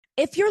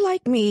If you're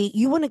like me,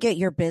 you want to get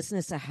your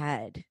business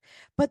ahead,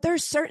 but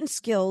there's certain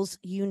skills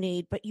you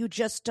need, but you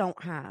just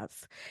don't have.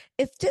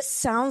 If this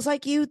sounds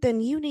like you, then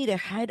you need to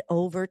head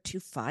over to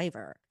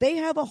Fiverr. They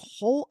have a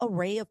whole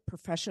array of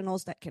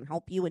professionals that can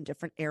help you in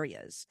different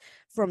areas,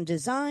 from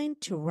design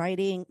to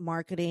writing,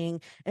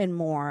 marketing, and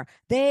more.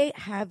 They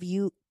have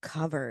you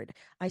covered.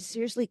 I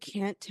seriously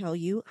can't tell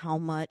you how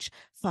much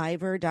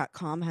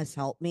Fiverr.com has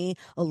helped me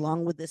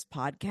along with this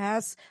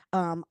podcast.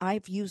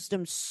 I've used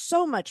them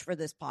so much for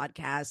this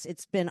podcast.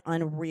 It's been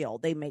unreal.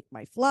 They make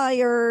my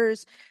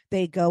flyers.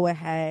 They go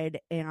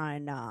ahead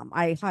and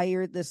I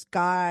hired this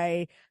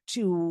guy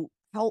to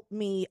help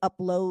me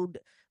upload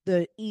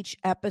each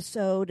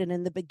episode, and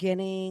in the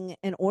beginning,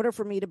 in order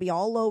for me to be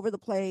all over the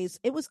place,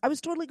 I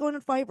was totally going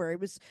on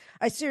Fiverr.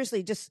 I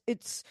seriously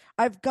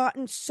I've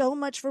gotten so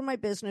much for my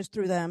business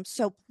through them.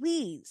 So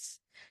please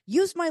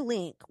use my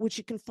link, which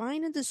you can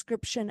find in the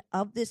description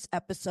of this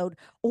episode,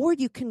 or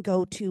you can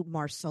go to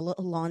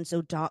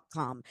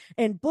marcellaalonso.com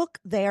and book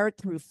there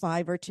through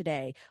Fiverr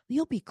today.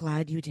 You'll be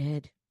glad you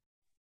did.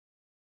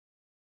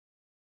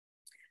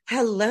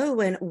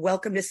 Hello and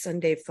welcome to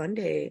Sunday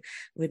Funday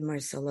with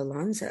Marcella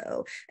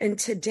Alonso. And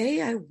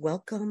today I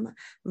welcome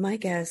my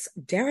guest,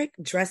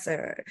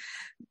 Drescher.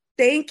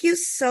 Thank you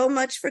so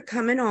much for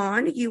coming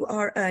on. You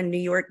are a New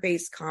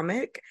York-based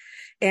comic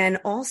and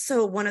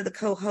also one of the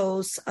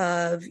co-hosts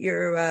of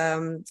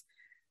your,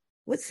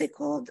 what's it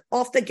called?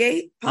 Off the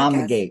Gate podcast? On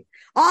the Gate.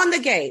 On the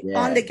Gate. Yeah.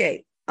 On the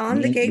Gate. On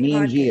the Gate me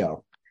podcast. And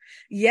Gio.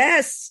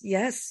 Yes.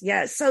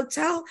 So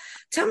tell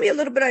me a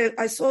little bit.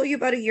 I saw you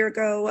about a year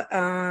ago.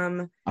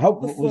 I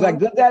hope was I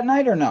good that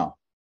night or no?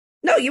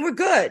 No, you were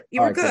good.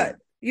 You were good.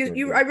 Good.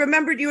 I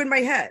remembered you in my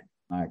head.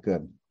 All right,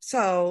 good.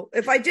 So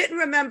if I didn't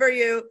remember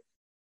you,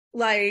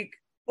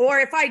 or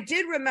if I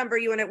did remember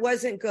you and it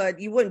wasn't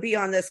good, you wouldn't be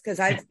on this because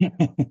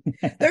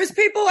there's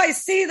people I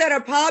see that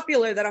are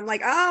popular that I'm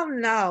like, oh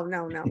no,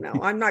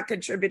 I'm not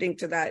contributing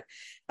to that.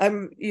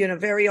 I'm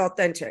very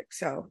authentic.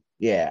 So.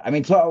 Yeah, I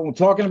mean,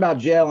 talking about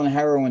jail and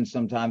heroin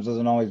sometimes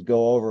doesn't always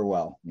go over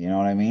well. You know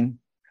what I mean?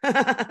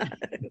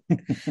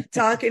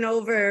 Talking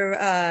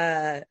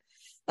over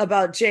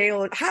about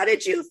jail. How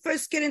did you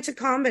first get into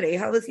comedy?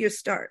 How was your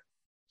start?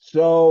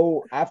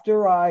 So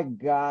after I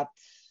got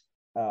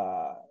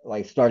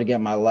started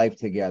getting my life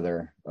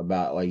together,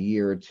 about a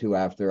year or two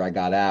after I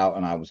got out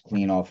and I was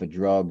clean off of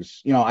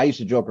drugs. I used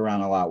to joke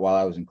around a lot while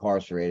I was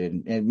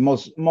incarcerated, and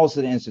most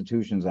of the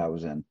institutions I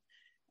was in,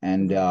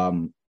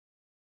 and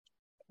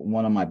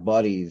one of my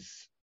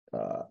buddies,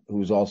 who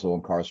was also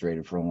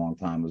incarcerated for a long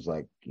time, was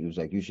like,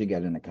 you should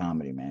get into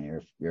comedy,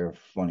 man. You're a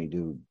funny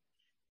dude.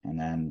 And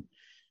then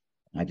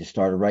I just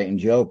started writing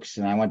jokes,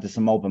 and I went to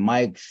some open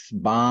mics,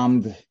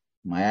 bombed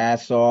my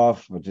ass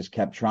off, but just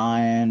kept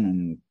trying.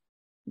 And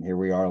here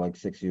we are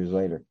 6 years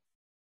later.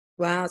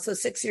 Wow. So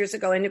 6 years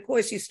ago. And of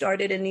course you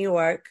started in New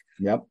York.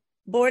 Yep.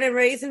 Born and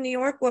raised in New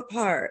York. What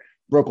part?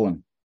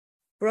 Brooklyn.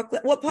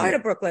 What part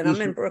of Brooklyn?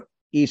 I'm in Brooklyn.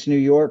 East New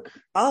York.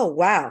 Oh,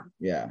 wow.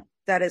 Yeah.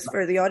 That is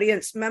for the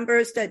audience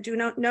members that do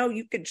not know.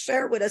 You could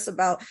share with us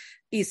about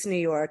East New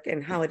York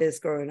and how it is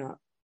growing up.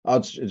 Oh,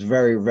 it's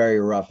very,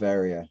 very rough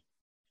area.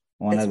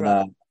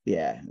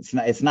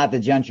 It's not the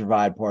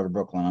gentrified part of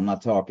Brooklyn. I'm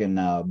not talking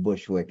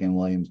Bushwick and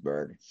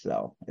Williamsburg.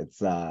 So it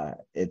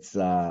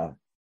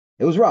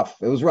was rough.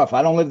 It was rough.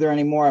 I don't live there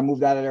anymore. I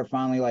moved out of there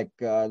finally.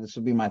 This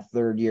will be my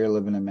third year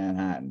living in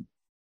Manhattan.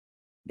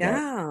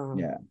 Yeah.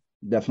 Yeah.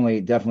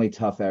 Definitely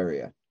tough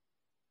area.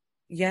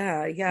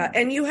 Yeah.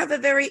 And you have a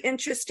very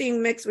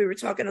interesting mix. We were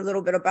talking a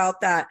little bit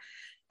about that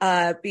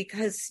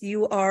because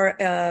you are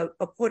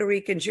a Puerto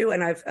Rican Jew,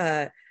 and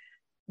I've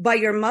by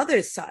your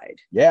mother's side.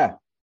 Yeah.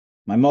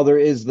 My mother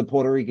is the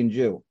Puerto Rican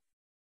Jew.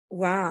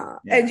 Wow.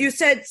 Yeah. And you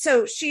said,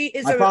 so she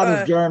is my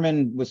father's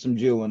German with some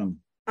Jew in him.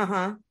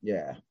 Uh-huh.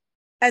 Yeah.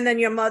 And then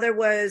your mother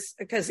was,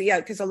 because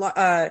a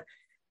lot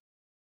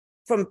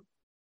from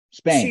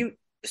Spain.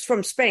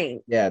 From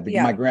Spain. Yeah,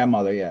 my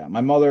grandmother, yeah.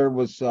 My mother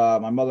was, the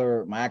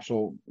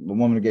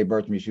woman who gave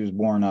birth to me, she was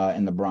born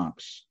in the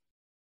Bronx,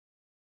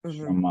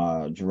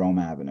 from Jerome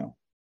Avenue.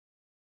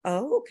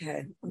 Oh,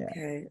 okay.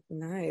 Okay.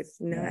 Yeah.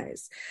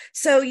 Nice.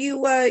 So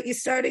you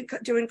started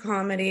doing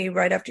comedy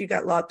right after you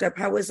got locked up.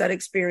 How was that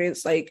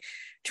experience,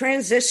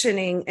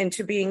 transitioning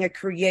into being a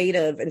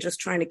creative and just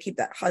trying to keep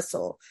that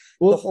hustle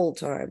the whole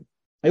time?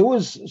 It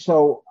was,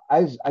 so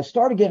I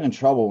started getting in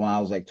trouble when I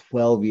was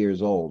 12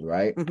 years old,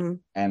 right? Mm-hmm.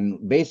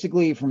 And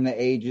basically from the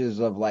ages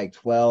of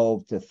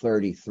 12 to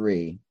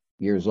 33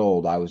 years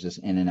old, I was just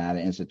in and out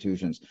of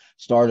institutions.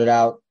 Started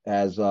out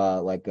as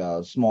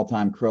a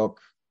small-time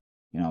crook,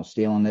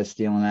 stealing this,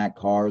 stealing that,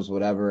 cars,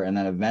 whatever. And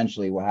then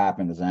eventually what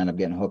happened is I ended up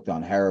getting hooked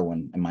on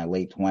heroin in my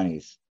late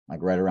 20s,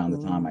 right around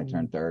the time I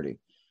turned 30.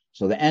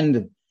 So the end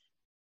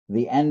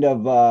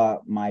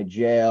of my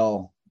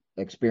jail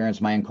experience,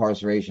 my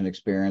incarceration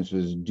experience,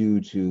 was due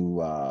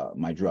to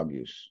my drug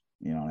use.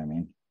 You know what I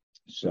mean?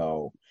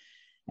 So,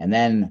 and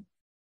then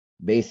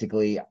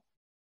basically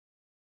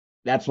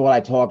that's what I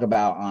talk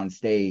about on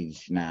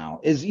stage now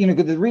is,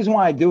 the reason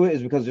why I do it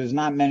is because there's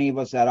not many of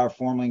us that are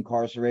formerly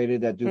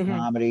incarcerated that do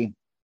comedy.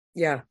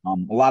 Yeah. A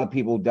lot of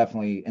people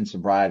definitely in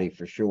sobriety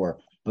for sure,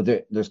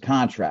 but there's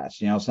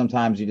contrast.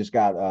 Sometimes you just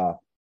got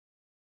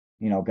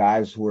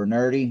guys who are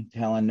nerdy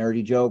telling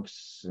nerdy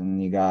jokes,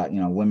 and you got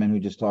women who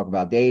just talk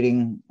about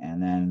dating,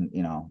 and then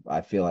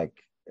I feel like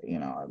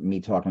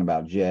me talking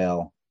about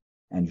jail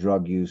and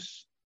drug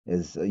use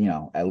is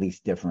at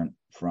least different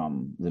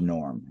from the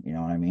norm. You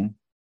know what I mean?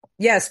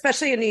 Yeah,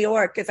 especially in New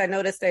York, because I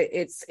noticed that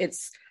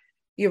it's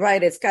you're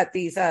right. It's got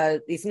these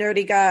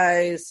nerdy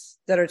guys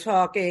that are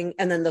talking,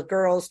 and then the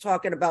girls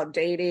talking about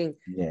dating.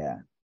 Yeah.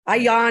 I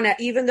yawn at,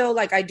 even though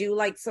like I do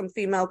like some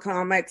female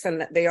comics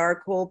and they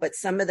are cool, but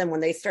some of them,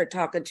 when they start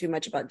talking too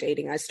much about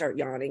dating, I start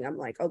yawning. I'm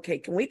like, okay,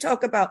 can we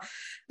talk about,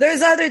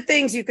 there's other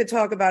things you could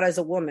talk about as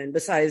a woman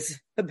besides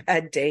a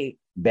bad date.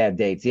 Bad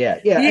dates. Yeah.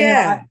 Yeah.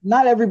 Yeah. And,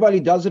 not everybody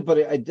does it,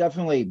 but I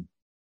definitely,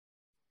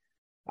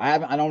 I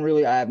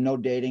have no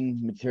dating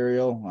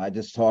material. I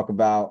just talk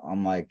about,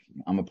 I'm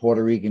a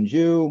Puerto Rican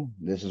Jew.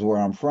 This is where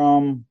I'm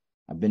from.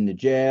 I've been to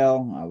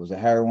jail. I was a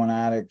heroin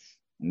addict.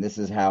 And this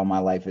is how my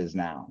life is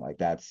now. Like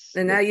that's.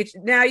 And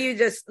now you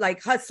just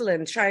like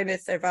hustling, trying to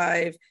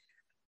survive,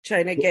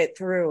 trying to get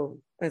through.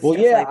 Well,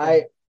 yeah,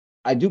 like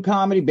I do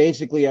comedy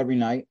basically every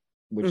night,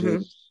 which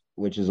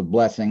is a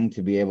blessing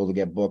to be able to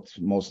get booked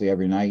mostly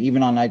every night.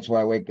 Even on nights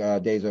where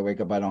days I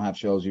wake up, I don't have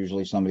shows.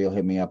 Usually somebody will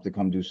hit me up to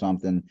come do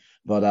something.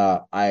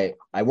 But I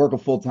work a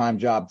full-time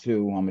job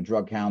too. I'm a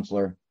drug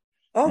counselor.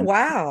 Oh,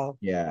 wow.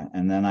 Yeah,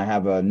 and then I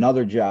have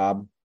another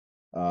job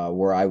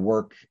where I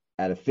work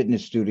at a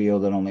fitness studio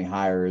that only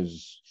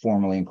hires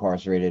formerly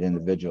incarcerated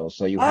individuals.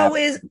 So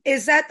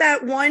is that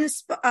one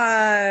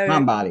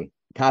Body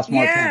Cas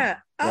yeah. Yeah.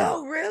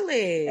 Oh,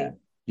 really? Yeah. Do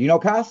you know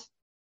Cas?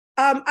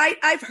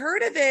 I've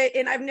heard of it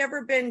and I've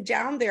never been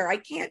down there. I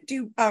can't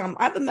do I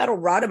have a metal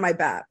rod in my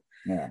back.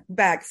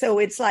 So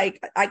it's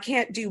like I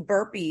can't do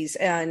burpees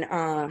and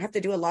I have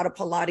to do a lot of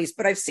Pilates,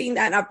 but I've seen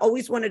that and I've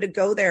always wanted to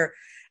go there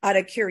out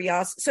of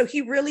curiosity. So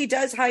he really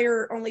does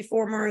hire only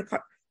former.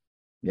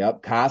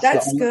 Yep. Cas.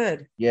 That's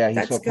good. Yeah.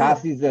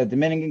 Cas, a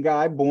Dominican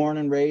guy born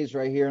and raised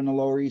right here in the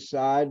Lower East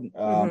Side.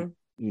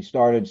 He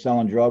started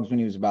selling drugs when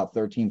he was about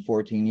 13,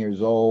 14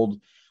 years old.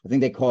 I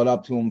think they caught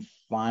up to him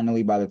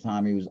finally by the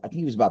time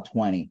he was about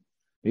 20.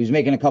 He was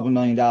making a couple $1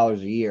 million a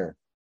year.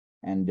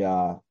 And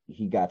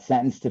he got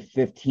sentenced to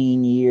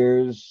 15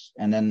 years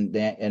and then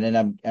ended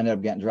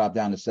up getting dropped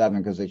down to 7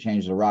 because they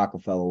changed the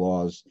Rockefeller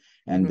laws.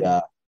 And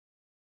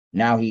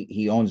now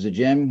he owns the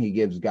gym. He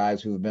gives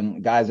guys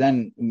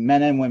and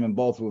men and women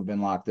both who have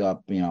been locked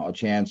up, a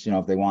chance,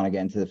 if they want to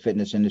get into the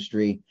fitness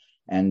industry.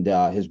 And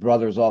his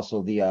brother is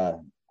also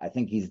I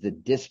think he's the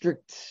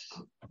district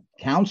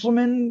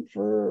councilman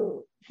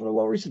for the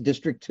Lower East,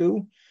 District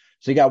 2.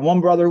 So you got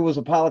one brother who was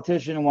a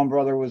politician and one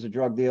brother who was a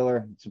drug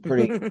dealer. It's a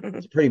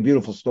pretty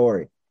beautiful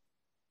story.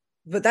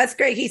 But that's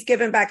great. He's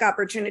given back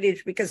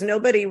opportunities because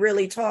nobody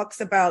really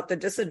talks about the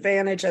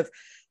disadvantage of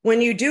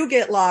when you do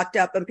get locked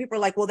up and people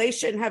are like, well, they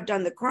shouldn't have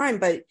done the crime.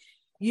 But,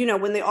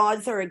 when the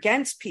odds are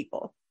against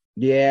people.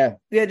 Yeah.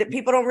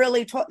 People don't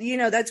really talk,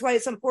 that's why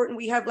it's important.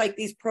 We have like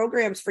these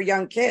programs for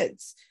young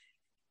kids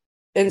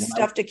and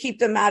stuff to keep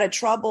them out of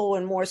trouble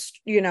and more,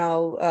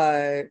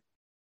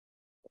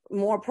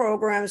 more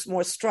programs,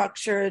 more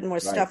structured, more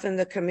stuff in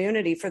the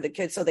community for the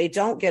kids so they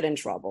don't get in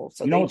trouble.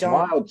 So what's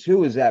wild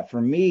too is that for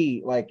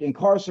me, like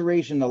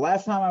incarceration, the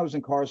last time I was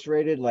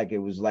incarcerated, like it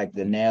was like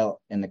the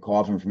nail in the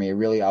coffin for me.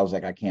 I was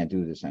like, I can't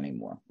do this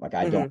anymore. Like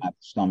I don't have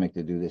the stomach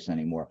to do this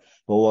anymore.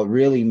 But what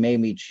really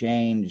made me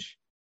change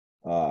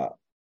the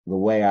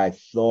way I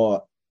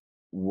thought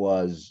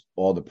was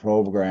all the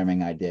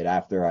programming I did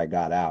after I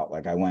got out.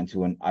 Like I went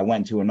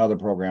to another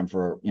program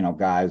for,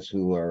 guys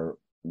who are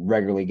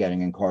regularly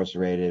getting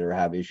incarcerated or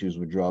have issues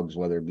with drugs,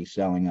 whether it be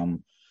selling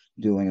them,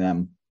 doing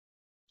them.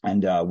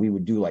 And we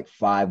would do like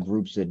 5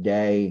 groups a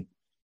day.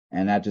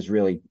 And that just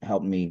really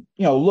helped me,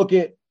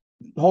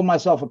 hold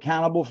myself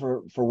accountable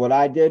for what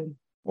I did.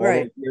 All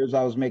those years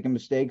I was making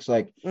mistakes.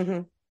 Like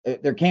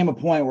there came a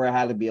point where I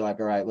had to be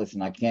like, all right,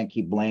 listen, I can't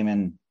keep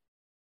blaming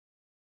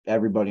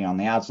everybody on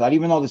the outside,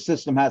 even though the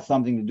system has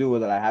something to do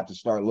with it. I have to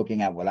start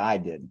looking at what I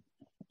did,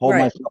 hold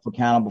myself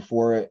accountable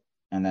for it,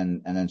 and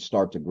then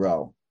start to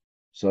grow.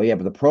 So yeah,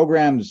 but the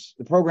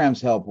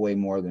programs help way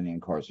more than the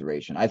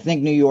incarceration. I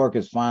think New York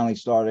is finally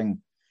starting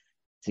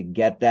to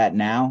get that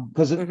now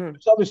because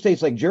other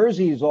states like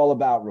Jersey is all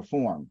about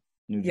reform.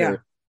 New Jersey,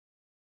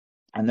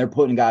 and they're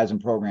putting guys in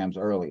programs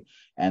early,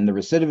 and the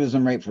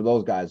recidivism rate for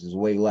those guys is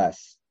way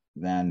less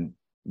than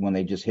when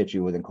they just hit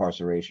you with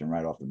incarceration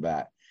right off the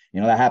bat.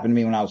 That happened to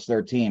me when I was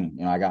 13.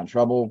 I got in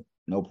trouble,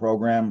 no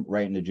program,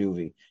 right into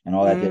juvie, and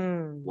all that did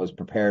was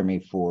prepare me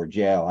for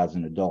jail as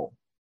an adult.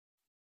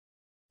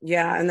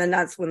 Yeah. And then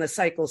that's when the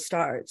cycle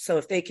starts. So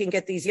if they can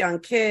get these young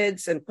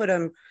kids and put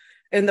them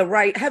in the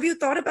right, have you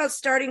thought about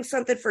starting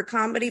something for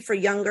comedy for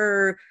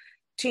younger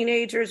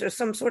teenagers or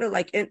some sort of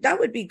like, that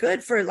would be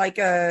good for like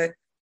the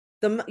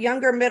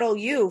younger middle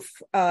youth.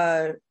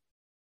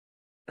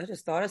 I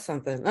just thought of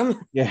something. No,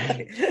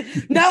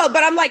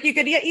 but I'm like, you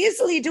could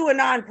easily do a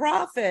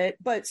nonprofit,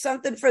 but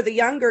something for the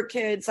younger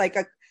kids, like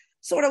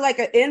sort of like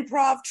an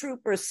improv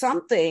troupe or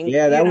something,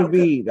 Yeah, that would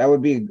be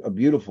a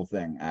beautiful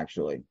thing,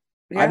 actually.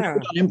 I've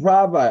never yeah. done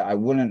improv. I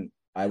wouldn't.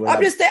 I would have.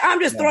 I'm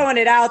just Yeah. throwing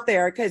it out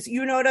there because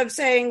you know what I'm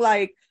saying.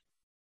 Like,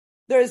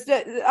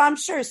 I'm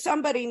sure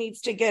somebody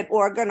needs to get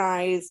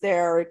organized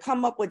there, or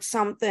come up with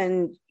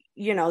something,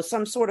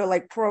 some sort of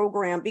like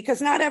program,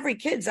 because not every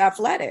kid's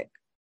athletic.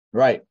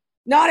 Right.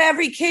 Not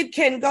every kid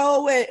can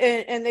go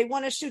and they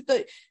want to shoot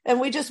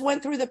and we just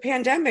went through the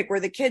pandemic where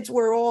the kids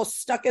were all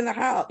stuck in the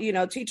house,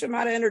 teach them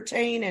how to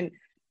entertain, and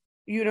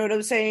you know what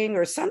I'm saying,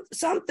 or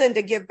something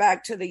to give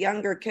back to the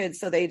younger kids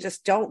so they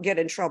just don't get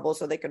in trouble,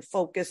 so they can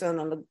focus on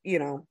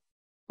the,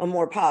 a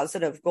more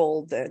positive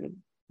goal than.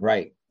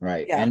 Right.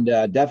 Yeah. And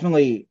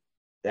definitely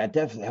that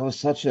was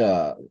such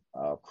a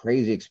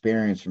crazy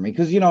experience for me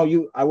because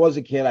I was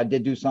a kid. I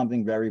did do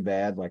something very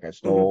bad, like I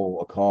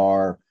stole a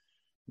car.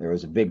 There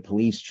was a big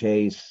police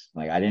chase.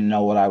 Like I didn't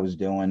know what I was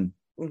doing.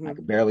 I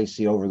could barely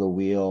see over the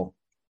wheel,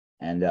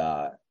 and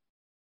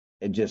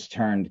it just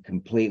turned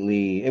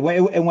completely. It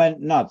went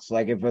nuts.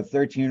 Like if a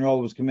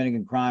 13-year-old was committing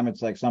a crime,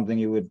 it's like something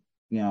you would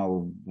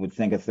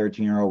think a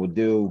 13-year-old would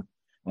do.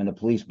 When the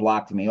police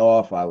blocked me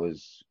off, I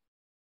was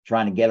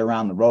trying to get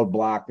around the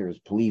roadblock. There was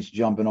police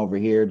jumping over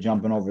here,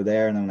 jumping over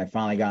there, and then when I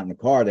finally got in the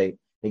car, they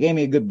gave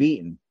me a good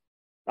beating.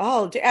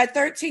 Oh, at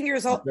 13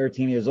 years old. At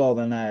 13 years old,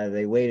 and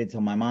they waited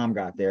till my mom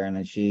got there, and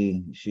then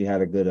she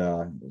had a good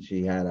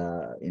she had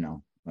a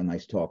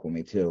nice talk with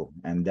me too.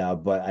 And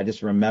but I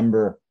just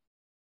remember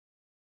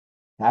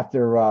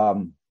after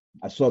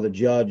I saw the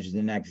judge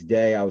the next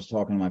day, I was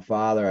talking to my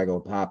father. I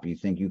go, Pop, you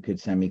think you could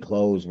send me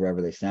clothes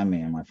wherever they send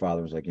me? And my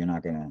father was like, you're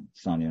not gonna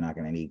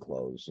need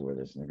clothes.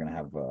 They're gonna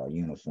have a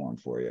uniform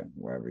for you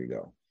wherever you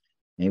go.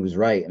 And he was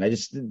right. And I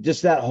just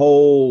that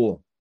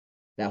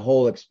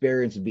whole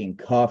experience of being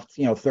cuffed,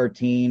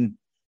 13,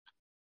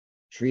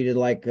 treated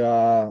like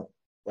a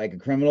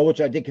criminal,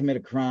 which I did commit a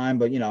crime,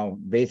 but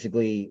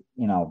basically,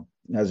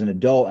 as an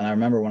adult. And I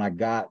remember when I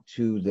got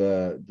to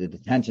the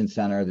detention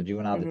center, the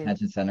juvenile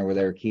detention center, where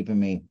they were keeping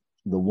me,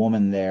 the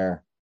woman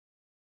there,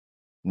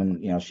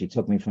 when she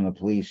took me from the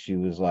police, she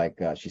was like,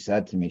 she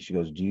said to me, she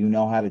goes, "Do you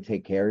know how to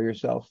take care of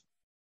yourself?"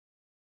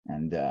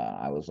 And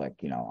I was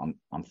like,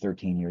 I'm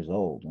 13 years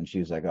old, and she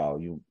was like, "Oh,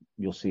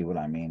 you'll see what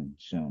I mean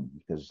soon,"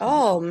 because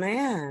Oh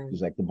man,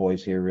 she's like, the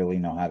boys here really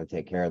know how to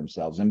take care of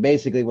themselves. And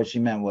basically what she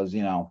meant was,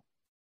 these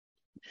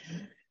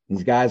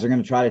guys are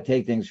going to try to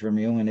take things from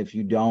you, and if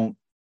you don't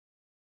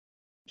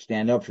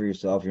stand up for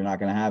yourself, you're not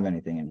going to have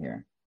anything in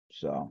here.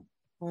 So.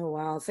 Oh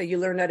wow! So you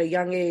learned at a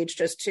young age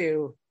just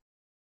to.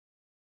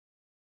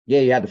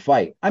 Yeah, you had to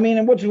fight. I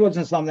mean, which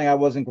wasn't something I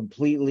wasn't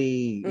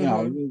completely,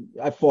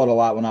 I fought a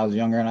lot when I was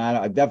younger, and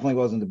I definitely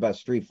wasn't the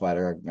best street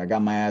fighter. I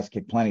got my ass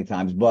kicked plenty of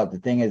times, but the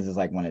thing is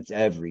like when it's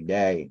every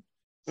day,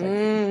 it's like,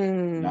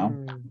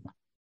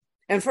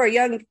 And for a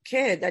young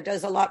kid, that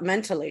does a lot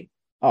mentally.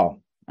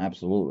 Oh,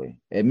 absolutely.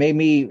 It made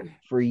me,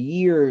 for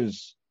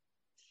years,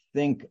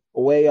 think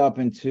way up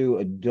into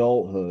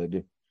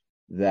adulthood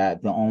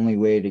that the only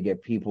way to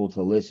get people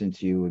to listen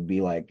to you would be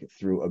like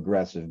through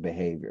aggressive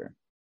behavior,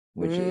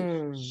 which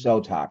is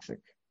so toxic.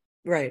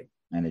 Right.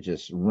 And it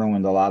just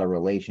ruined a lot of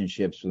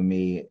relationships with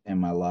me in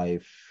my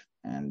life.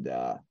 And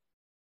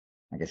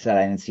like I said,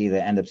 I didn't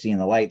end up seeing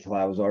the light till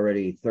I was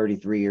already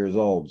 33 years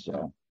old.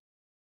 So.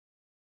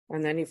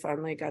 And then you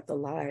finally got the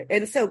light.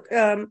 And so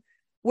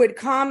with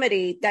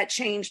comedy, that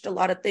changed a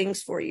lot of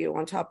things for you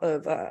on top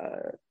of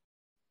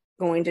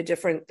going to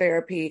different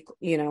therapy,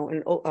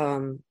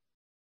 and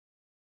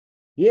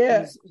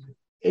yeah,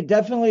 it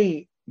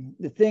definitely,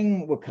 the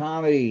thing with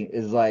comedy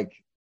is like,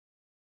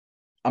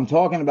 I'm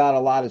talking about a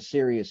lot of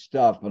serious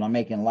stuff, but I'm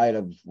making light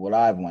of what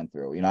I've went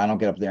through. I don't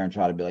get up there and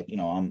try to be like,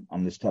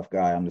 I'm this tough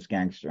guy, I'm this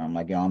gangster. I'm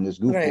like, I'm this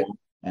goofball, right.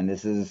 And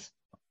this is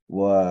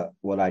what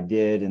I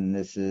did, and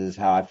this is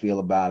how I feel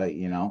about it,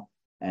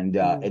 And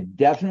it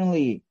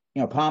definitely,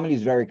 comedy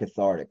is very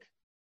cathartic.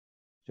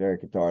 It's very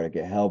cathartic.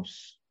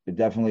 It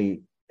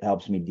definitely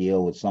helps me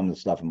deal with some of the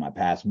stuff in my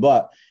past,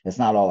 but it's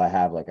not all I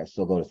have. Like I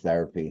still go to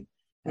therapy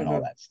and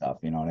all that stuff.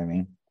 You know what I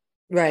mean?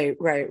 Right.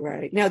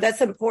 No, that's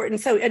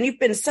important. So, and you've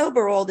been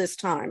sober all this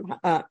time,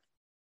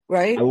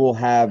 right? I will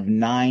have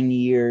 9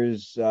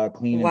 years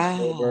clean and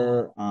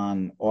sober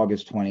on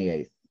August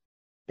 28th.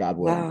 God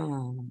willing.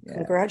 Wow. Yeah.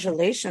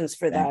 Congratulations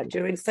for that.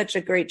 Doing such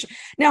a great job.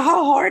 Now,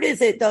 how hard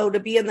is it though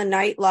to be in the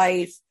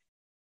nightlife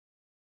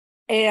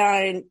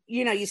and,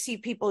 you see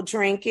people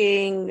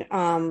drinking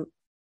and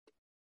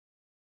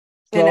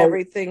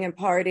everything and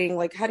partying?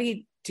 Like, how do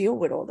you deal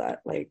with all that?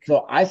 Like,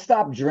 so I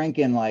stopped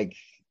drinking like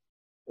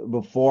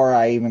before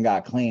I even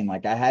got clean.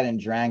 Like I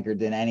hadn't drank or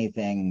did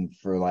anything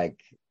for like,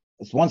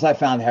 once I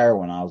found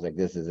heroin, I was like,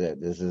 this is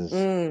it. This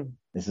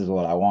is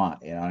what I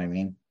want. You know what I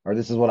mean? Or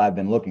this is what I've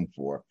been looking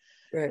for.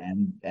 Right.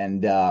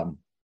 And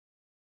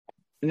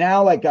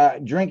now like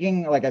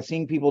drinking, like I've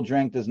seen people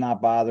drink, does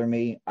not bother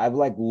me. I've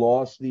like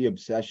lost the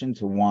obsession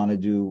to want to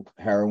do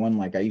heroin.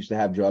 Like I used to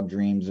have drug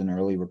dreams and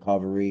early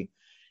recovery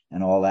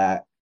and all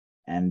that.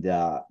 And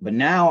but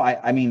now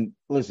I mean,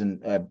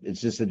 listen, it's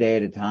just a day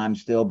at a time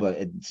still, but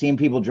seeing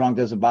people drunk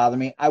doesn't bother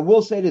me. I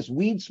will say this: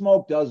 weed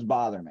smoke does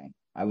bother me.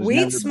 I was Weed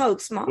never, smoke,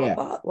 small, yeah,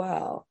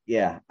 wow.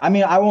 yeah. I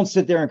mean, I won't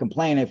sit there and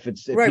complain if Right,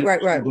 people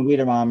right, are right, smoking weed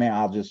around me.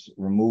 I'll just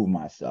remove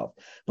myself.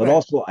 But right,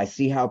 also, I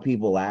see how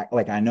people act.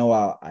 Like I know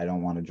I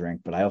don't want to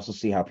drink, but I also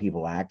see how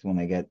people act when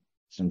they get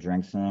some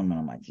drinks in them, and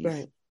I'm like, geez,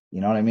 right. you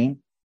know what I mean?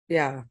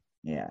 Yeah.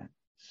 Yeah.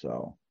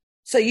 So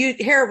So you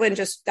heroin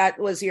just that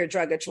was your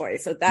drug of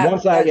choice. So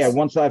that's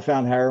once I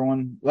found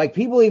heroin, like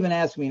people even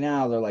ask me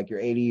now, they're like, you're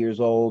 80 years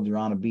old, you're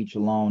on a beach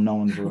alone, no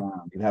one's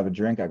around. You have a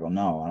drink? I go,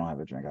 no, I don't have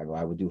a drink. I go,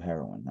 I would do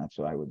heroin. That's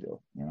what I would do.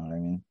 You know what I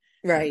mean?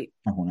 right.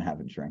 I want to have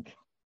a drink.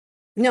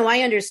 No, I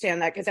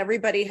understand that because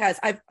everybody has.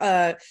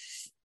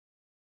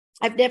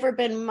 I've never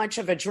been much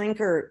of a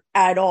drinker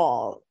at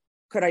all.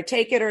 Could I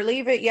take it or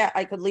leave it? Yeah,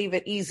 I could leave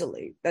it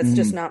easily. That's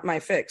just Mm-hmm. not my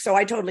fix. So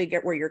I totally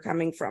get where you're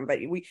coming from. But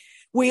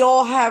we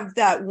all have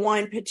that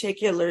one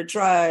particular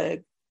drug.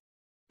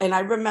 And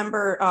I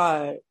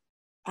remember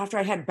after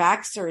I had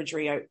back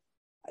surgery,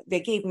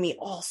 they gave me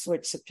all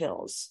sorts of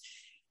pills.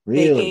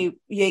 Really?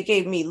 They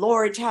gave me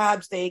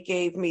Lortabs. They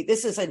gave me,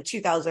 this is in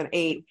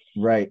 2008,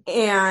 Right.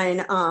 and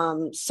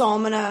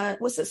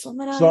Solmina. Was it So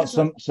Solmina?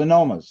 some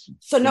Sonomas,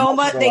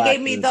 Sonoma. They gave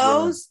me relaxers. Yeah.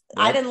 those.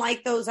 I Yep. didn't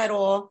like those at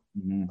all.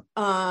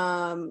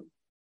 Mm-hmm.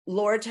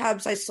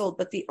 Lortabs I sold,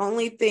 but the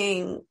only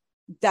thing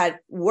that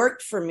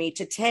worked for me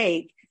to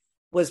take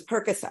was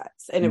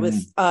Percocets, and it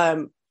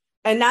Mm-hmm. was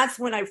and that's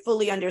when I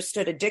fully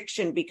understood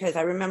addiction, because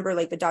I remember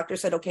like the doctor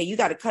said, okay, you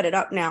got to cut it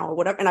up now or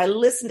whatever. And I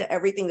listened to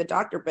everything the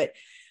doctor, but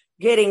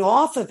getting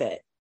off of it,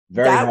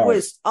 Very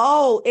hard.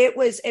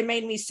 it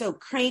made me so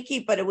cranky.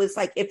 But it was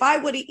like, if I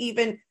would have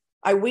even,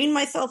 I weaned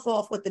myself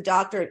off with the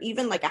doctor, and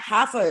even like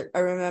I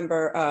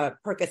remember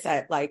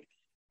Percocet, like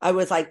I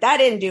was like, that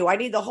didn't do, I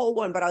need the whole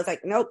one. But I was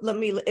like, nope,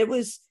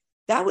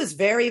 that was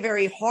very,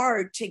 very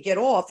hard to get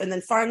off. And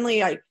then finally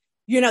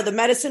the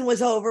medicine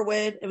was over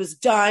with, it was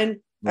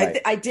done.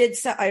 Right. I did.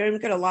 I am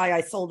going to lie.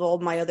 I sold all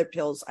my other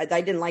pills. I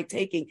didn't like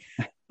taking,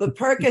 but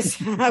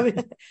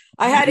Percocet,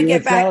 I had to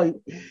get back.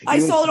 I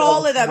sold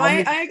all of them. I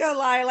ain't gonna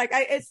lie. Like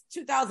it's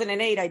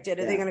 2008. I did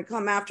it. Yeah. They're gonna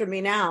come after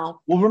me now.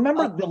 Well,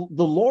 remember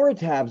the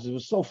Lortabs? It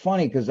was so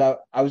funny because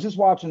I was just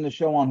watching the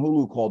show on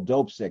Hulu called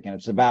Dope Sick, and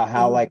it's about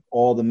how like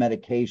all the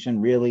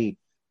medication really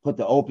put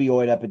the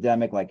opioid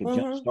epidemic, like it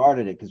just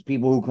started it, because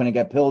people who couldn't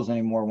get pills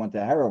anymore went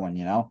to heroin,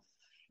 you know.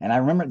 And I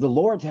remember the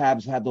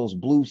Lortabs had those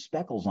blue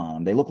speckles on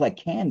them. They look like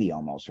candy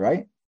almost,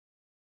 right?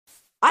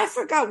 I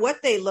forgot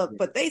what they looked,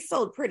 but they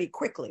sold pretty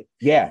quickly.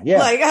 Yeah, yeah.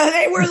 Like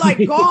they were like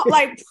gone.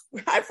 Like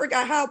I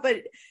forgot how,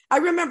 but I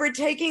remember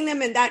taking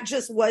them, and that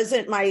just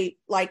wasn't my,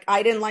 like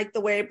I didn't like the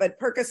way. But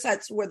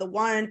Percocets were the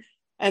one,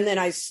 and then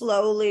I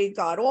slowly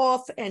got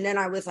off, and then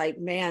I was like,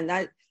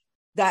 man,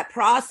 that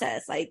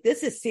process, like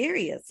this is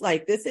serious.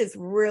 Like this is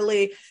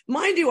really,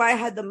 mind you, I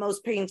had the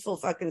most painful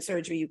fucking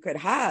surgery you could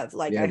have.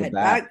 Like I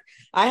had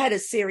I have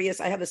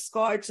a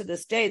scar to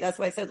this day. That's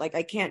why I said like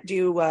I can't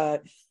do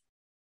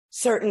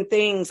certain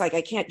things, like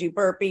I can't do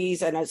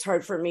burpees, and it's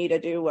hard for me to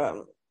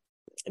do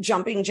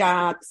jumping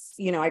jacks.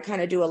 I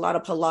kind of do a lot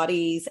of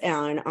Pilates,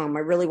 and I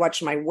really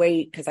watch my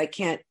weight because I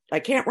can't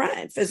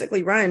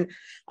physically run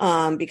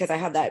because I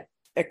have that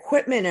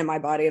equipment in my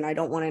body and I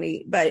don't want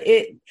any. But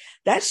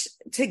that's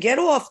to get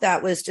off,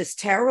 that was just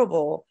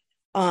terrible,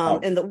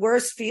 and the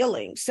worst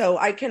feeling. So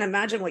I can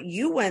imagine what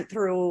you went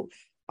through.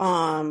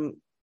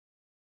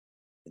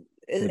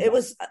 It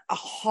was a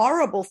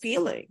horrible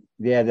feeling.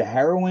 Yeah, the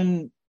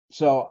heroin.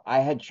 So I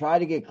had tried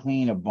to get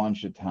clean a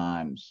bunch of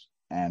times,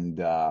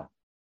 and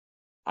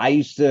I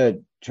used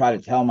to try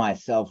to tell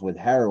myself with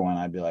heroin,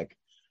 I'd be like,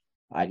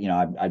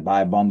 I'd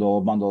buy a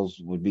bundle. Bundles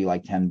would be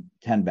like 10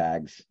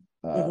 bags.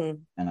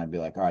 And I'd be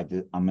like, all right,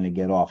 I'm going to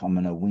get off. I'm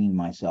going to wean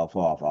myself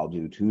off. I'll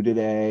do 2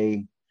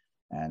 today.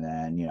 And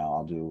then,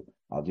 I'll do,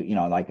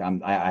 like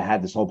I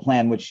had this whole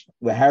plan, which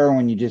with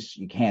heroin,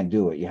 you can't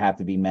do it. You have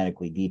to be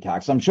medically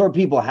detoxed. I'm sure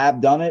people have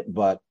done it,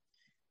 but.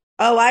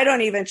 Oh, I don't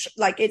even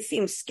like, it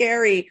seems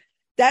scary.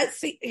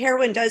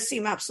 Heroin does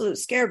seem absolute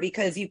scare,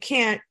 because you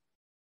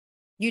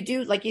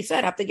do, like you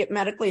said, have to get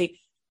medically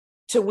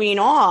to wean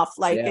off.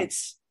 Like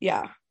it's.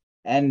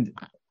 And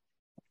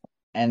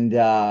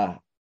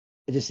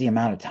just the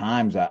amount of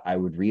times I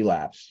would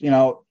relapse.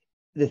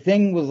 The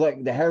thing was,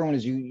 like, the heroin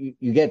is you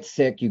get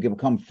sick, you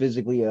become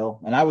physically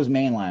ill. And I was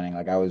mainlining,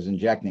 like I was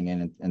injecting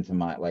it into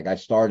my, like I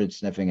started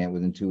sniffing it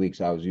within 2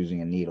 weeks. I was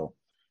using a needle,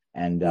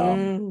 and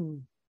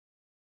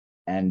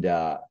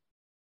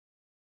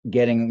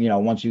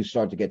getting, once you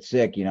start to get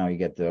sick, you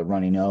get the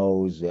runny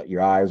nose,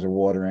 your eyes are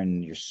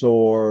watering, you're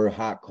sore,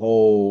 hot,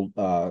 cold,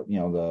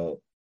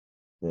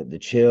 the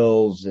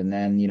chills, and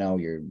then you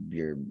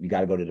got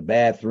to go to the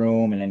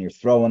bathroom, and then you're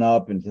throwing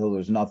up until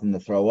there's nothing to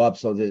throw up.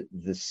 So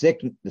the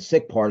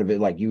sick part of it,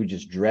 like you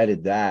just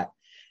dreaded that.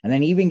 And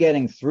then even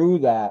getting through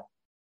that,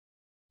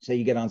 say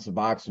you get on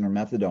Suboxone or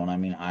methadone, I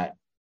mean, I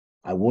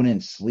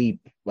wouldn't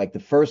sleep. Like the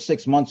first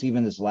 6 months,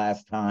 even this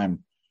last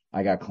time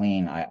I got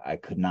clean, I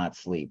could not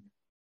sleep.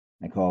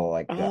 They call it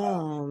like,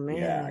 Oh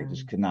yeah, I man.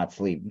 just could not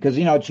sleep because,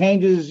 it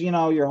changes,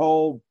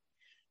 your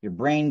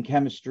brain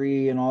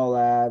chemistry and all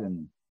that.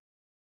 And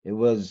it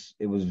was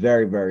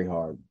very, very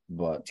hard,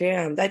 but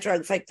Damn, that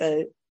drug's like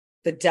the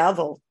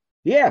devil.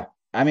 yeah,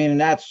 I mean,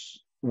 and that's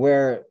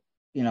where,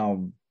 you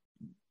know,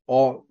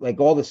 all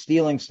the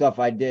stealing stuff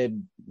I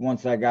did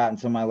once I got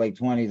into my late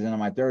 20s and into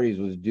my 30s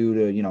was due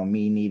to,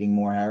 me needing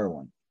more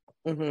heroin.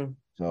 Mm-hmm.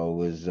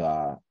 So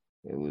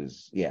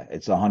yeah,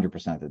 it's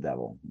 100% the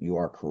devil. You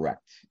are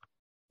correct.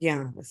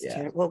 Yeah, that's Yeah.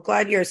 terrible. Well,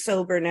 glad you're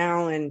sober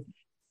now, and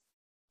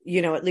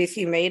at least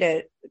you made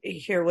it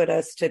here with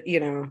us to,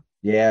 Yeah.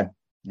 Yep.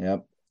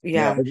 Yeah.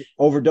 yeah.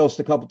 Overdosed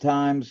a couple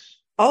times.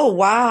 Oh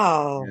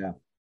wow. Yeah.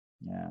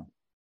 Yeah.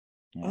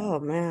 Yeah. Oh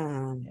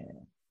man.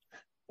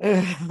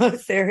 Yeah.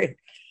 Serious.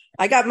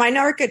 I got my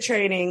Narca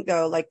training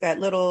though, like that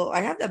little.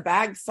 I have the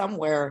bag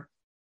somewhere.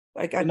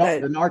 I got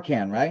The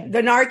Narcan, right?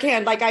 the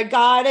Narcan. Like I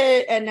got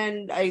it, and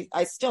then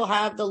I still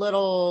have the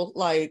little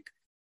like.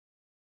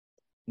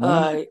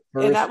 And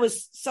that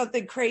was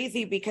something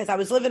crazy because I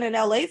was living in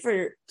LA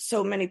for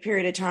so many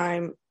period of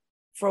time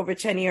for over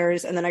 10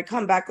 years. And then I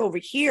come back over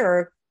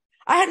here.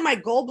 I had my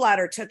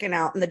gallbladder taken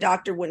out and the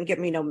doctor wouldn't give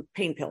me no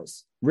pain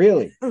pills.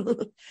 Really?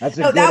 That's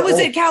that was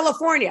in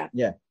California.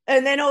 Yeah.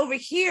 And then over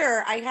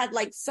here, I had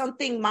like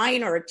something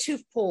minor, a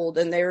tooth pulled,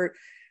 and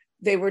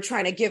they were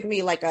trying to give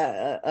me like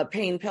a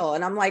pain pill.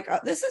 And I'm like,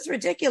 this is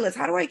ridiculous.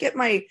 How do I get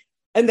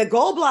and the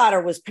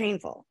gallbladder was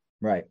painful.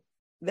 Right.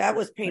 That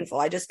was painful.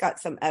 I just got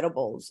some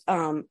edibles.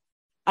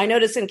 I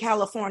noticed in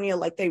California,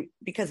 like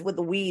because with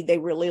the weed, they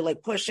really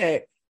like push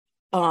it,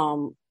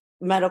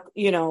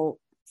 medical,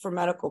 for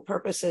medical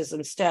purposes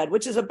instead,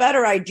 which is a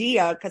better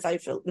idea because I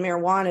feel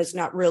marijuana is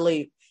not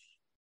really,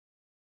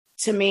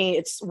 to me,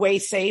 it's way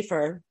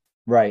safer.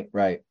 Right.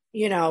 Right.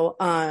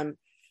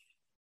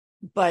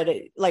 But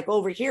like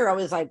over here, I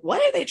was like,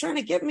 what are they trying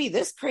to give me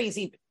this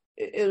crazy?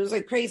 It was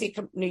like crazy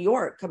New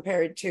York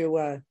compared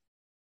to,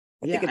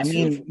 I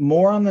mean,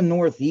 more on the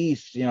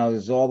Northeast,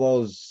 there's all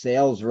those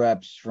sales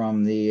reps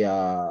from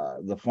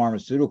the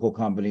pharmaceutical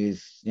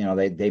companies,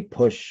 they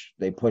push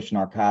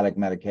narcotic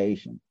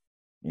medication.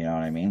 You know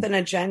what I mean? It's an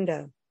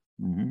agenda.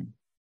 Mm-hmm.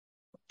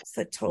 It's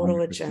a total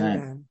 100%.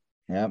 agenda.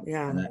 Yep.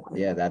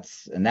 Yeah.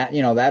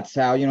 That's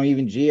how,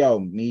 even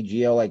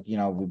Geo, like,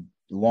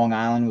 Long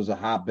Island was a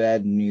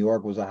hotbed, New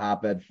York was a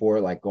hotbed for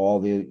it, like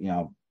all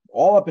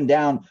all up and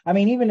down. I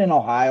mean, even in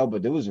Ohio,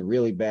 but there was a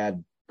really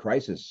bad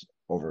crisis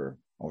over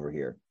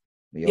here.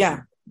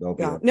 Yeah.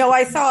 No,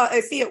 I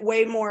see it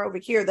way more over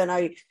here than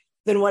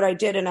what I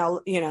did in LA.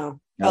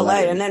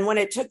 And then when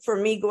it took for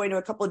me going to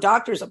a couple of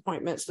doctor's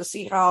appointments to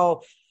see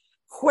how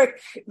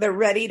quick they're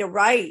ready to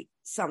write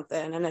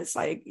something, and it's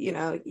like, you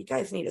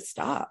guys need to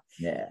stop.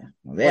 Yeah.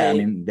 I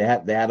mean, they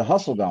had a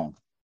hustle going.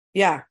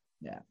 Yeah.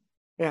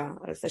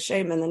 It's a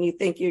shame. And then you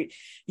think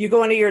you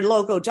go into your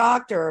local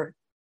doctor,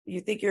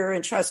 you think you're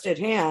in trusted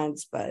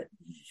hands, but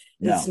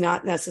it's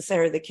not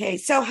necessarily the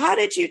case. So how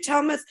did you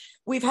tell us?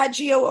 We've had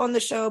Gio on the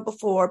show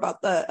before about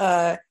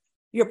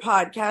your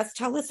podcast.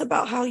 Tell us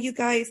about how you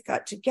guys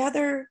got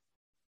together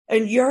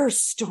and your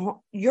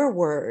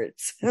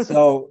words.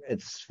 So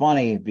it's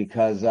funny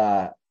because,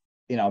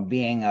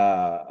 being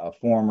a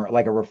former,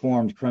 like a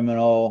reformed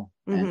criminal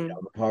and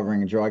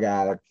recovering a drug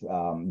addict,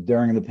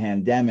 during the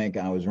pandemic,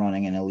 I was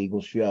running an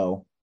illegal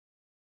show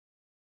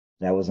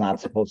that was not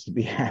supposed to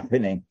be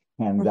happening.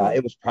 And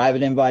it was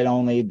private invite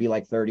only. It'd be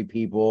like 30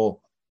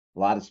 people, a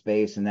lot of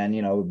space. And then,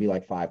 it would be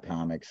like 5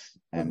 comics.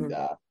 And,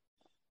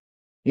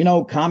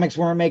 comics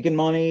weren't making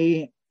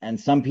money. And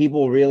some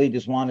people really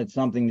just wanted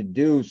something to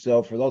do.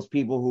 So for those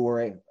people who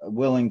were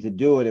willing to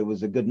do it, it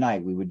was a good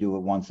night. We would do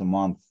it once a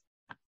month.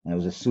 And it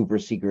was a super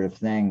secretive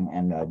thing.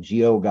 And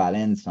Gio got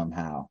in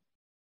somehow.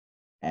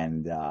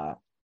 And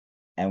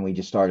we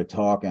just started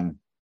talking.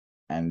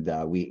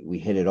 And we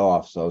hit it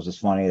off. So it was just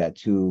funny that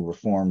 2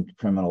 reformed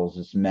criminals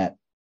just met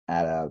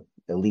at a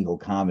illegal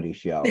comedy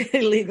show.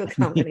 Illegal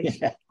comedy.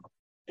 Yeah.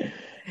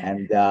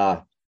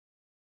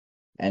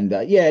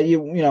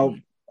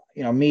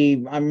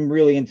 Me, I'm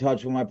really in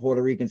touch with my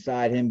Puerto Rican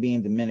side, him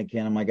being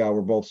Dominican. I'm like, oh,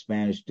 we're both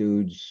Spanish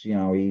dudes.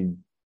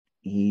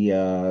 He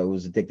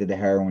was addicted to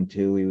heroin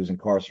too. He was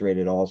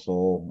incarcerated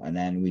also. And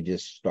then we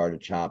just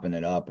started chopping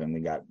it up and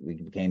we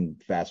became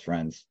fast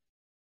friends.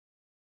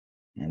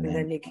 And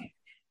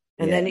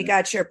then you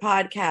got your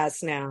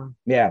podcast now.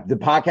 Yeah, the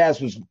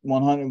podcast was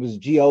 100. It was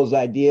Gio's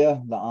idea,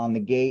 the On the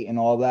Gate and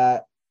all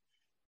that.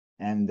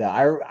 And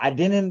I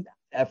didn't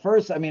at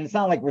first. I mean, it's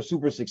not like we're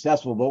super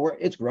successful, but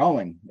it's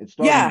growing. It's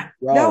starting to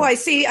grow. No, I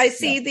see I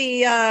see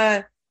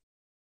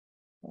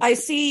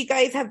you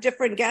guys have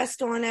different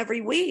guests on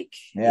every week.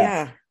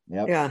 Yeah.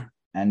 Yep. Yeah.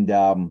 And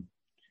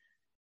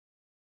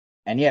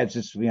it's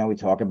just, we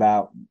talk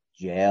about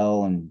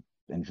jail and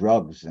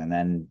drugs, and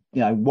then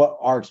what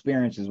our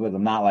experiences with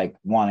them, not like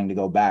wanting to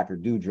go back or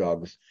do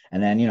drugs.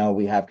 And then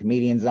we have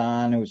comedians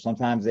on who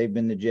sometimes they've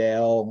been to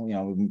jail,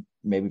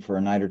 maybe for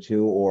a night or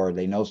two, or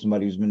they know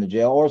somebody who's been to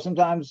jail, or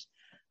sometimes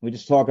we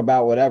just talk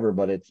about whatever.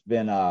 But it's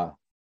been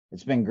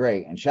It's been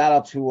great. And shout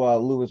out to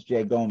Louis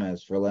J.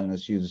 Gomez for letting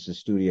us use the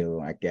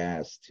studio at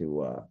Gas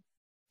to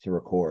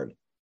record.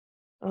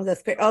 Oh,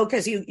 that's great. Oh,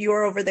 because you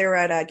were over there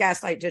at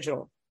Gaslight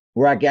Digital.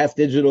 We're at Gas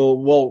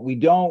Digital. Well,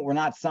 we're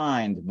not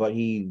signed, but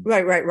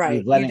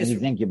Right.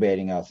 He's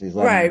incubating us. He's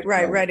letting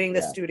renting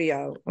the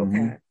studio. Okay.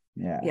 Mm-hmm.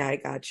 Yeah, I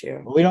got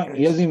you. But we don't.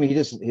 He doesn't even.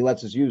 He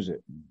lets us use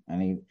it,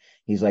 and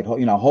he's like,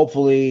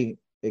 hopefully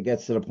it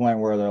gets to the point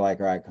where they're like,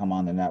 all right, come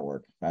on the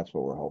network. That's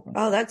what we're hoping.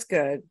 Oh, that's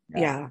good.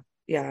 Yeah.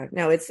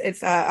 No,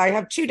 it's I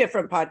have 2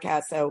 different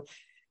podcasts, so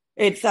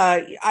it's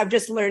I've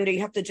just learned that you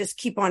have to just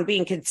keep on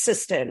being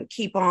consistent,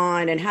 keep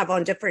on and have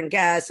on different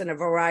guests and a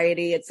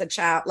variety. It's a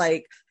chat,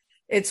 like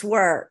it's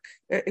work.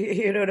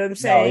 You know what I'm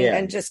saying?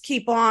 And just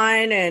keep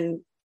on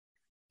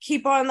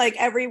like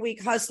every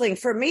week hustling.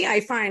 For me,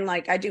 I find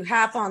like I do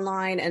half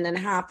online and then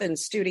half in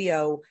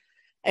studio.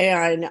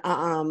 And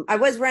I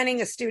was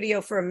renting a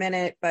studio for a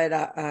minute, but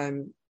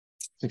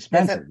it's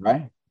expensive,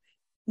 right?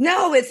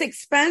 No, it's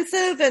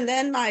expensive. And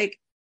then like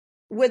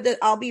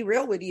I'll be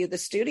real with you, the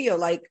studio,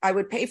 like I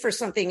would pay for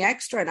something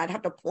extra and I'd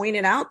have to point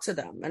it out to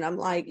them. And I'm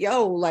like,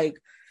 yo, like,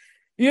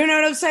 you know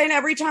what I'm saying?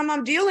 Every time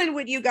I'm dealing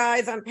with you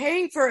guys, I'm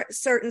paying for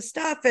certain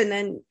stuff. And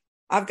then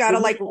I've got to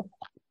like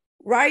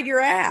ride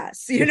your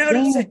ass. You know what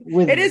I'm saying?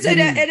 It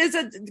is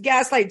a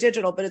Gaslight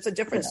Digital, but it's a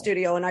different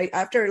studio. And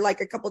after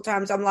like a couple of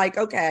times, I'm like,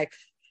 okay,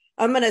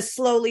 I'm going to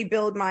slowly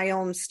build my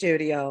own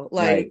studio.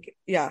 Like,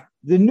 yeah.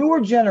 The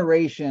newer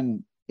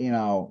generation,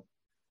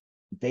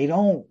 they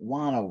don't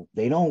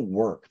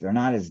work. They're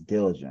not as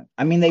diligent.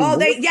 I mean, I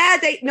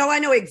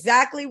know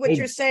exactly what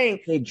you're saying.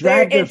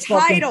 They're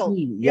entitled.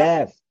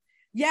 Yes.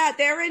 Yeah,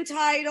 they're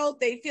entitled.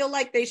 They feel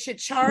like they should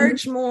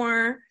charge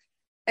more.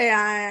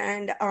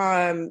 And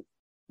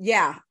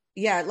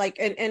like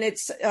and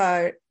it's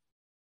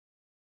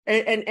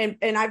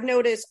and I've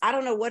noticed, I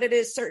don't know what it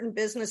is, certain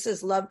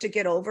businesses love to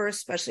get over,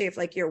 especially if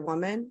like you're a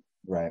woman.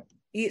 Right.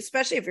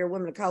 Especially if you're a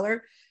woman of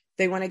color.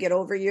 They want to get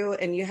over you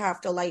and you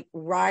have to like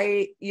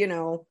write,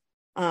 so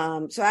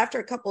after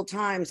a couple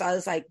times I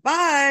was like,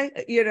 bye,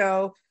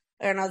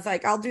 and I was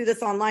like, I'll do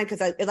this online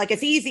because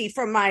it's easy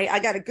I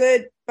got a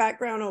good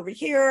background over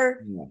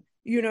here. Yeah.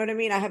 You know what I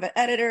mean? I have an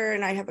editor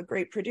and I have a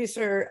great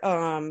producer.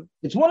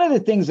 It's one of the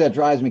things that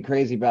drives me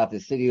crazy about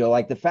this city,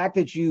 like the fact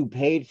that you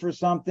paid for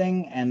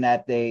something and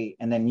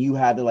then you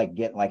had to like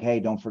get like,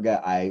 hey, don't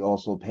forget, I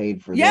also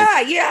paid for this. Yeah.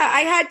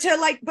 I had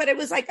to but it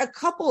was like a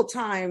couple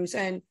times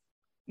and,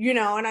 and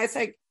I was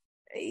like,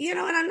 and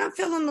I'm not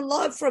feeling the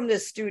love from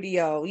this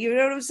studio. You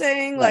know what I'm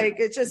saying? Right. Like,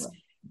 it's just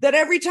that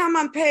every time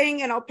I'm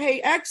paying and I'll pay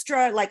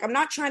extra, like, I'm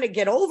not trying to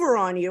get over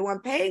on you.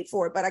 I'm paying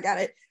for it, but I got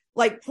to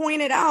like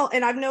point it out.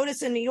 And I've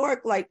noticed in New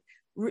York, like,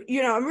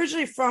 I'm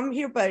originally from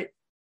here, but,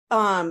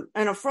 and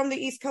I'm from the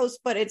East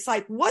Coast, but it's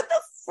like, what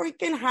the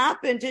freaking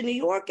happened in New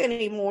York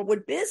anymore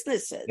with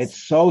businesses? It's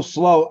so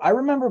slow. I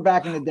remember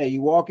back in the day,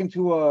 you walk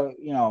into a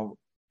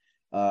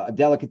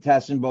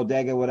delicatessen,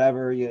 bodega,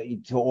 whatever,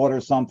 to order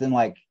something,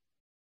 like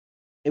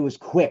it was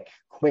quick.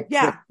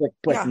 Yeah.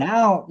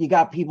 Now you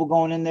got people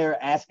going in there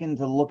asking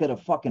to look at a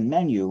fucking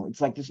menu.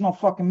 It's like, there's no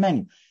fucking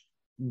menu.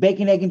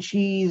 Bacon, egg, and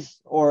cheese,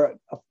 or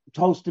a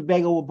toasted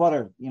bagel with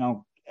butter,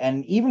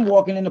 and even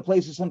walking into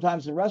places,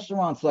 sometimes the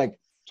restaurants, like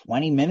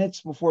 20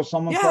 minutes before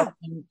someone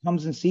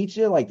comes and seats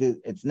you. Like,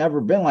 it's never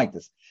been like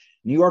this.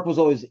 New York was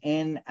always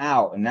in,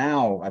 out. And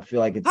now I feel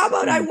like it's... How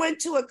about I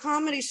went to a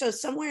comedy show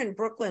somewhere in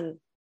Brooklyn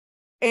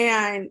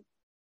and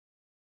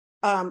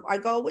I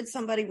go with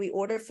somebody, we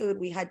order food,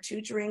 we had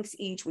 2 drinks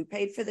each, we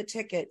paid for the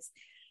tickets.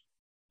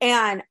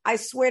 And I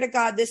swear to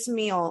God, this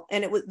meal,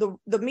 and it was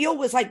the meal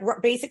was like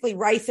basically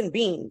rice and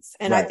beans.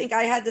 And right. I think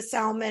I had the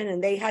salmon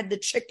and they had the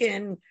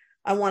chicken,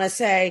 I want to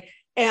say.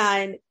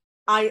 And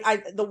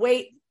I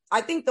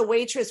think the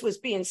waitress was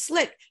being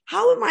slick.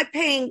 How am I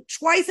paying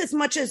twice as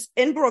much as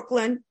in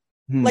Brooklyn?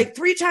 Like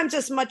 3 times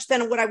as much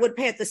than what I would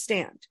pay at the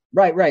stand.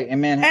 Right. And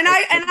Manhattan.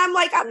 And I'm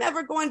like, I'm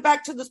never going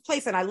back to this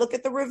place. And I look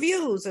at the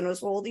reviews and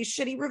there's all these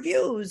shitty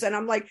reviews. And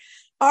I'm like,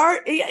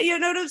 you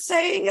know what I'm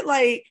saying?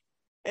 Like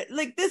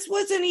this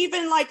wasn't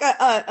even like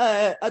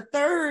a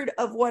third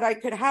of what I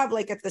could have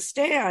like at the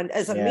stand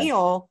as a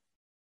meal.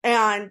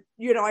 And,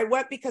 I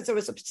went because there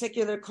was a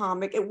particular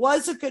comic. It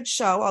was a good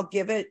show. I'll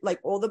give it, like,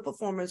 all the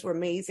performers were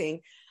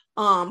amazing.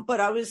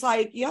 But I was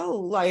like, yo,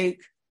 like,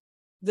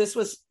 this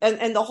was,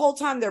 and the whole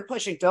time they're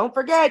pushing, don't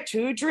forget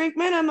 2 drink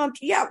minimum.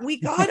 Yeah,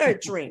 we got our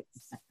drinks.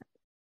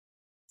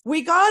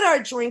 We got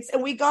our drinks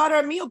and we got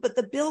our meal, but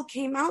the bill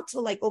came out to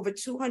like over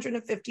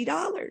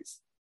 $250.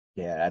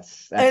 Yeah,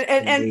 that's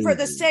and for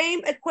the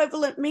same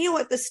equivalent meal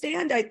at the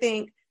stand, I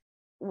think,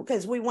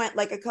 because we went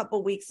like a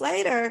couple weeks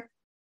later,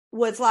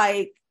 was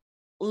like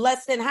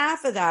less than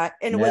half of that.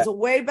 And it was a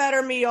way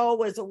better meal,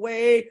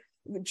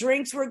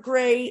 drinks were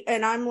great.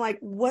 And I'm like,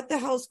 what the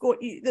hell's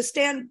going? The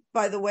stand,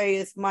 by the way,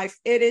 is my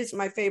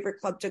favorite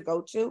club to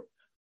go to.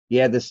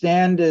 Yeah, the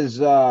stand is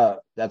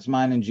that's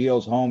mine and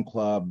Gio's home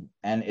club.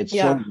 And it's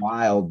so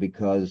wild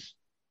because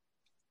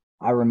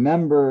I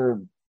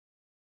remember,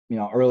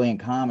 early in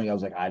comedy, I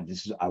was like, I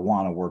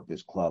want to work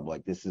this club.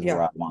 Like, this is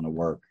where I want to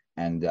work.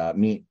 and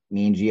me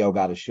and Gio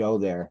got a show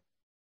there.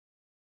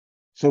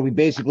 So we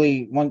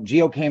basically, when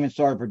Gio came and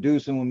started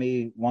producing with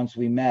me, once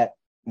we met,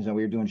 so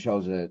we were doing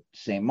shows at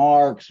St.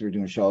 Mark's, we were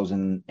doing shows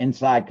in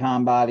inside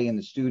Combody in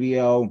the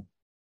studio,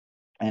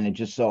 and it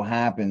just so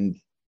happened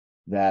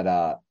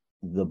that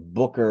the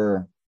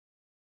booker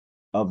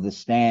of the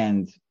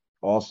stand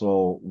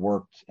also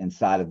worked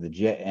inside of the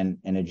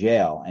in a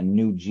jail and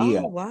knew Oh,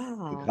 Gio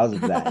wow. because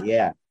of that.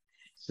 Yeah.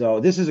 So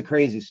this is a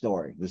crazy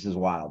story. This is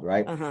wild,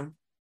 right? Uh-huh.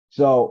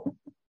 So,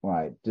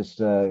 right, just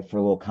for a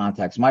little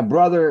context, my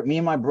brother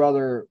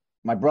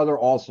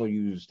also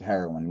used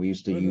heroin. We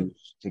used to Mm-hmm.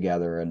 use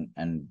together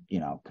and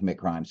commit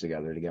crimes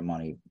together to get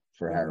money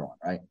for Mm-hmm. heroin,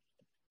 right?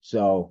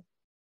 So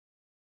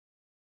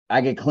I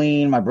get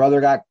clean. My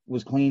brother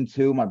was clean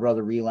too. My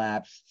brother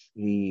relapsed.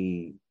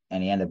 He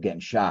ended up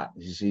getting shot.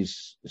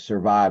 He's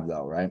survived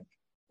though, right?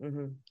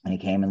 Mm-hmm. And he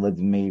came and lived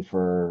with me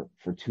for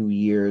 2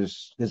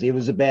 years because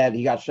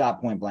he got shot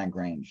point blank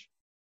range.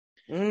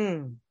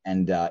 Mm.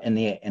 And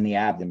in the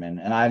abdomen.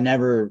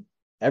 And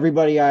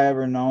everybody I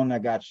ever known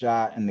that got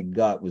shot in the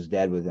gut was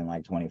dead within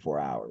like 24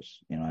 hours.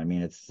 You know what I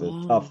mean? It's a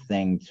Oh. tough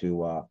thing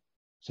to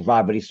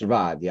survive, but he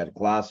survived. He had a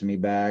colostomy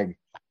bag.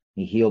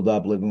 He healed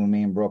up living with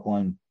me in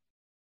Brooklyn.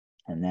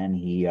 And then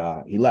he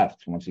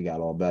left once he got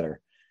all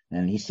better.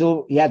 And he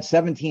had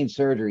 17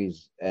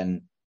 surgeries,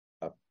 and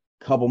a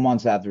couple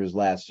months after his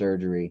last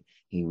surgery,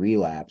 he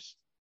relapsed.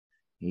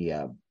 He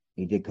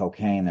did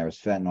cocaine. There was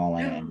fentanyl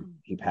in it, and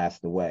he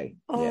passed away.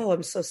 Yeah, Oh,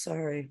 I'm so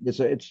sorry.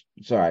 it's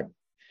all right.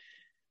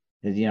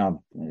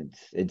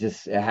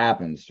 It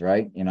happens,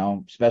 right?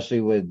 Especially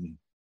with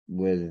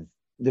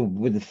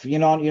you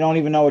don't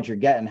even know what you're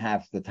getting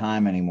half the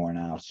time anymore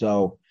now.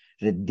 So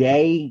the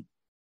day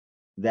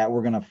that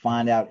we're gonna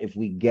find out if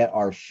we get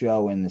our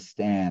show in the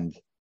stand,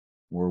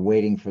 we're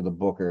waiting for the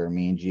booker.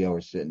 Me and Gio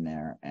are sitting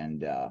there,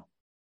 and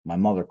my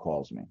mother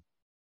calls me.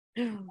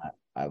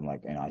 I'm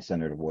like, I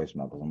send her the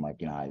voicemail because I'm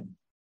like,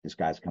 this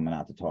guy's coming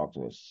out to talk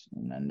to us,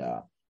 and then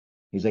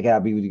he's like, yeah,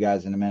 I'll be with you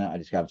guys in a minute. I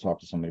just got to talk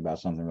to somebody about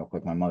something real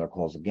quick. My mother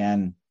calls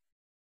again.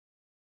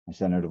 I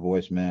sent her the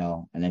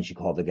voicemail, and then she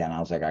called again. I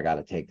was like, I got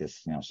to take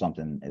this.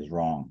 Something is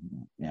wrong.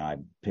 I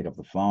pick up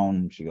the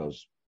phone. She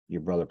goes,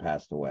 your brother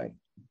passed away.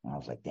 And I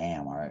was like,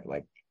 damn, all right.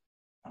 Like,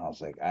 I was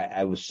like,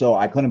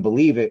 I couldn't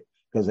believe it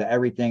because of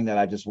everything that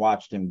I just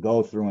watched him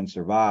go through and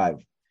survive.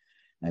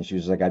 And she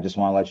was like, I just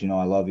want to let you know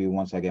I love you.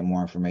 Once I get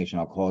more information,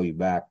 I'll call you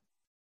back.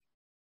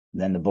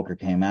 Then the booker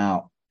came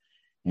out.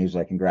 And he was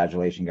like,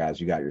 congratulations, guys,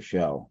 you got your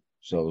show.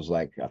 So it was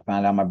like, I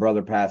found out my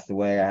brother passed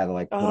away. I had to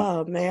like put on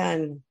Oh,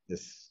 man.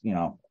 this,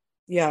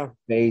 Yeah.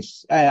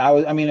 face.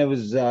 It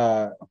was,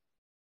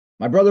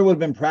 my brother would have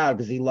been proud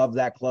because he loved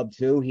that club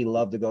too. He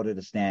loved to go to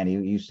the stand. He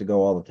used to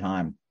go all the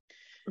time.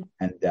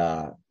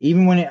 And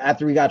even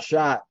after he got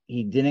shot,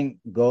 he didn't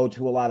go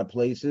to a lot of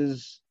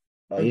places.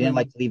 He didn't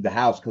like to leave the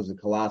house because of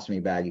the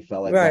colostomy bag. He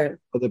felt like, Right.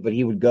 but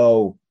he would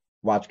go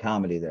watch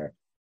comedy there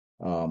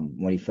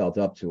when he felt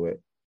up to it.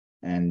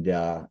 And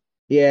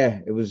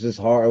it was just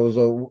hard.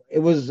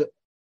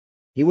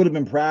 He would have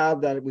been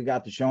proud that we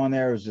got the show in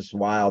there. It was just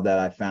wild that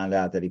I found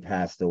out that he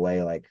passed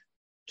away like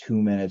 2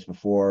 minutes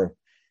before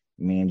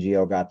me and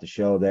Gio got the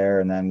show there.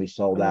 And then we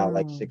sold out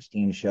like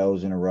 16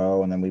 shows in a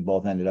row. And then we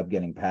both ended up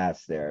getting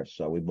passed there.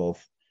 So we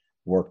both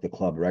work the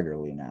club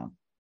regularly now.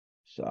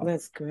 So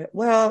That's good.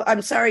 Well,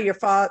 I'm sorry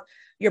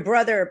your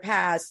brother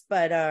passed,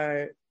 but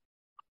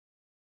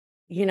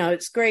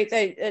it's great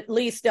that at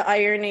least the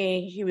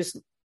irony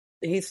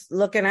he's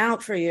looking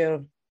out for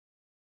you.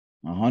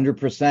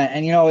 100%.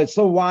 And it's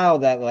so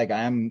wild that like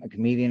I'm a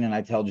comedian and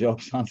I tell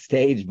jokes on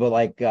stage, but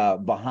like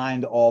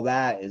behind all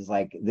that is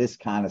like this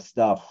kind of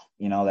stuff,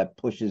 that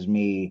pushes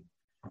me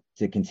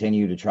to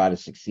continue to try to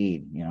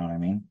succeed. You know what I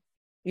mean?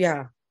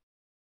 Yeah.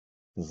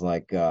 It's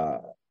like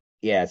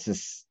it's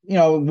just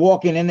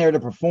walking in there to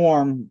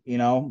perform,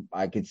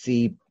 I could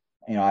see,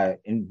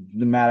 in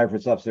no matter if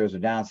it's upstairs or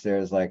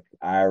downstairs, like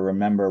I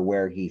remember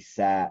where he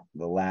sat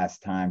the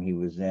last time he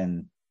was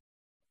in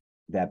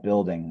that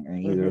building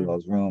in either of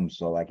those rooms.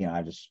 So like,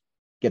 I just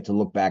get to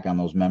look back on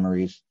those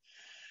memories.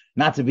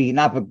 Not to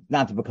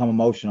become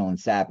emotional and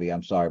sappy.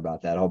 I'm sorry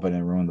about that. I hope I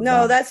didn't ruin the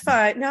No, vibe. that's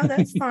fine. No,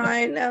 that's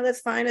fine. No, that's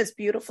fine. It's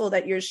beautiful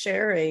that you're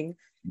sharing.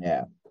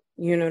 Yeah.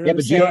 You know what Yeah, I'm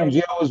but saying?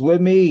 Gio was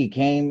with me. He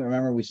came.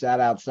 Remember, we sat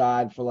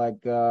outside for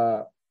like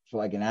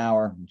an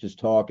hour just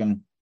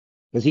talking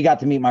because he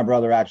got to meet my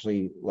brother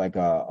actually like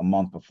a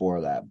month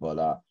before that.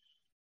 But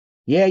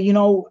yeah,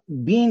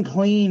 being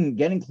clean,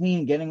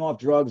 getting off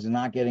drugs and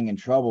not getting in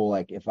trouble.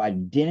 Like if I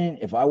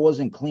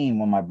wasn't clean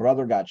when my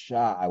brother got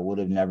shot, I would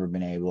have never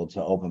been able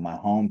to open my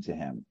home to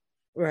him,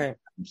 Right.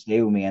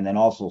 stay with me, and then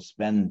also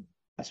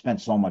I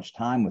spent so much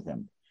time with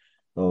him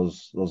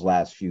those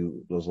 2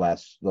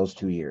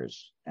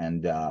 years.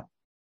 And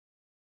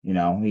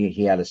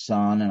he had a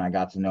son, and I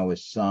got to know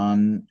his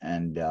son.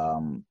 And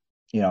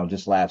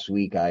just last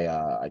week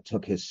I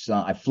took his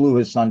son. I flew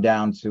his son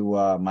down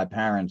to my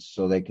parents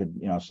so they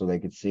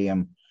could see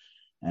him.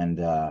 And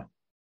it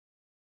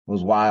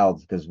was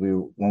wild because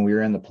when we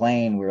were in the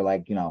plane, we were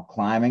like,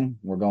 climbing,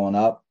 we're going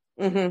up.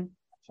 Mm-hmm.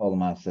 told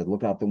him, I said,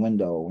 look out the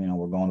window,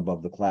 we're going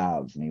above the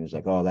clouds. And he was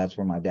like, oh, that's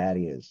where my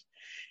daddy is.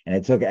 And it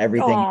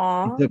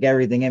Aw. took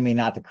everything in me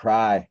not to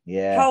cry.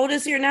 Yeah. How old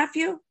is your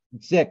nephew?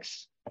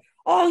 6.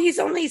 Oh, he's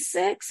only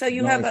 6. So He's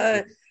you only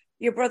have 6.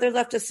 your brother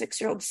left a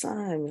 6-year-old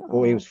son.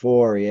 Oh, he Oh, was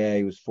 4. Yeah,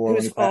 he was he 4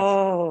 when he was, passed.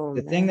 oh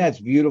The thing man. that's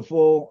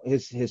beautiful,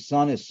 his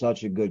son is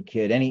such a good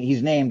kid. And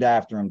he's named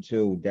after him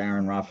too,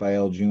 Darren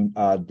Raphael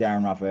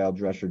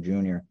Drescher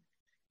Jr.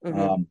 Hmm.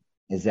 um,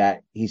 is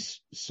that he's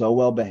so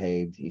well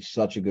behaved. He's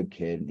such a good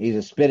kid. He's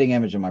a spitting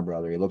image of my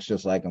brother. He looks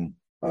just like him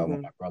when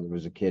Hmm. my brother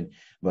was a kid,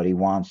 but he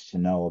wants to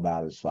know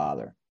about his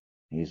father.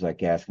 He's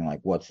like asking, like,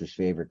 what's his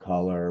favorite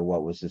color?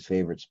 What was his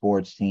favorite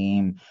sports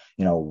team?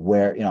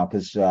 Where,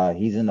 because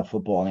he's in the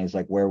football, and he's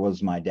like, where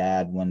was my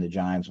dad when the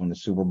Giants won the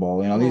Super Bowl?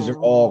 These are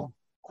all Oh,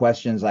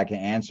 questions I can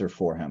answer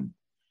for him.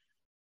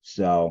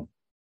 So,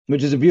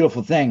 which is a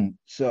beautiful thing.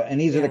 So, and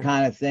these are the yeah.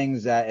 kind of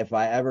things that if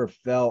I ever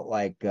felt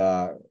like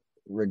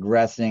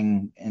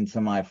regressing into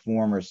my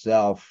former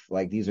self,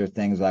 like these are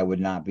things I would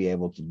not be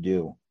able to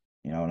do.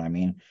 You know what I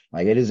mean?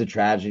 Like it is a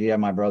tragedy that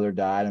my brother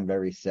died. I'm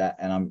very sad,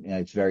 and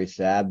it's very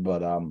sad,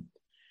 but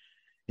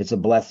it's a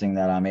blessing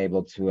that I'm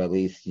able to at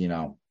least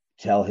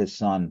tell his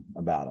son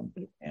about him.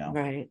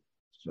 Right.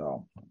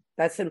 So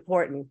That's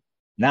important.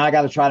 now I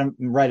got to try to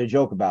write a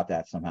joke about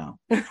that somehow.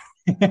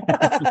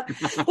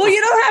 Well,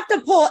 you don't have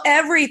to pull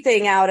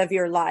everything out of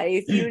your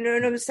life. You know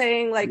what I'm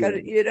saying? Like,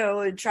 Yeah.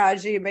 a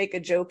tragedy, make a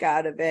joke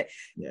out of it.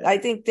 Yeah. I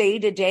think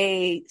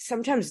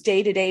sometimes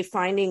day to day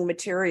finding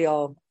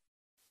material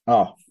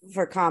Oh,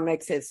 for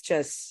comics is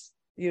just,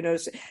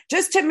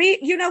 just to me,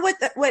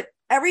 what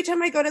every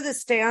time I go to the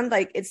stand,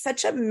 like it's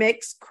such a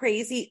mixed,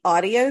 crazy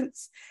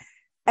audience.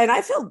 And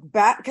I feel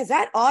bad because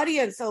that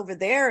audience over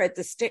there at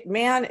the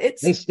man,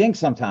 they stink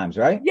sometimes,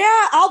 right?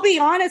 yeah, I'll be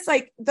honest.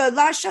 Like the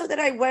last show that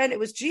I went, it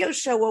was Gio's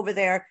show over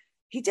there.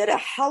 He did a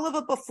hell of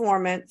a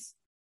performance.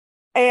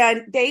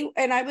 And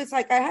I was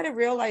like, I had to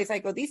realize, I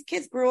go, these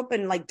kids grew up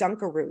in like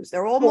Dunkaroos.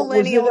 They're all Well, was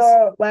it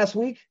millennials. last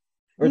week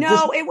or this?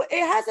 No,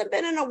 it hasn't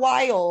been in a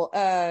while.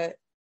 It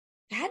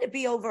had to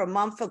be over a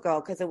month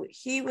ago because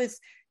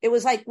it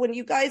was like when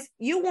you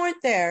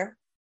weren't there.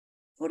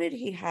 Who did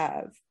he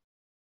have?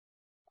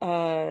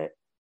 I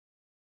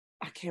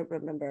can't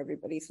remember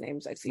everybody's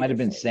names. I've seen Might their have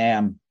been face.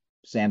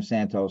 Sam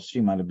Santos. She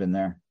might have been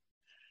there.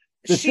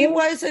 The She thing,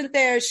 wasn't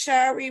there.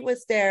 Shari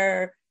was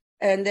there,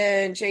 and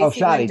then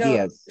Shadi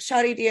Diaz,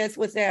 Shadi Diaz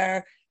was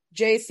there.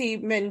 JC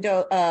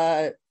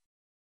Mendoza.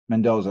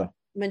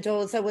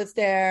 Mendoza was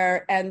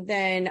there, and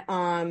then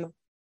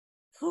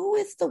who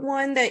is the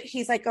one that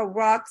he's like a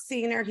rock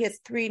singer? He has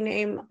 3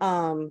 name.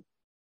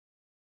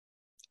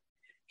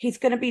 He's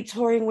going to be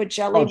touring with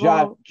Jelly Oh,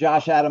 Roll.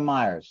 Josh Adam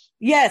Myers.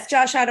 Yes,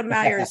 Josh Adam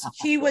Myers.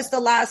 He was the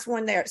last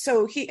one there,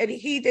 so he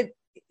did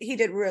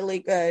really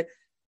good.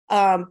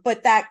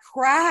 But that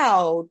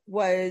crowd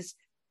was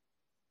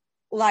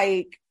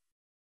like,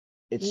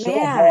 It's so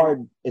man,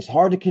 hard. It's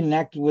hard to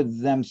connect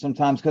with them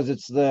sometimes because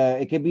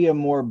it could be a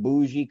more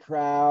bougie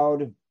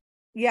crowd,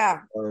 yeah.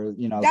 or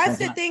That's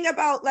the sometimes. thing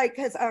about like,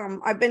 because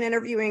I've been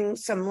interviewing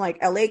some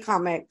like LA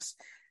comics,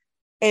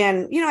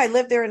 and I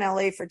lived there in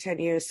LA for 10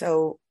 years,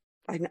 so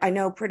I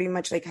know pretty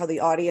much like how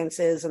the audience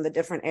is and the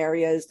different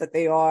areas that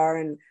they are,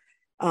 and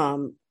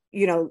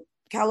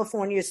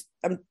California's.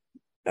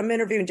 I'm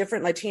interviewing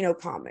different Latino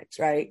comics,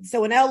 right?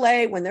 So in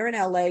LA, when they're in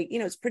LA,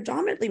 it's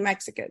predominantly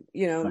Mexican,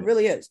 it Right.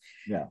 really is.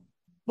 Yeah.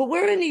 But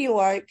we're in New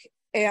York,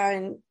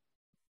 and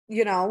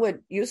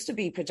it used to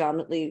be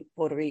predominantly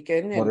Puerto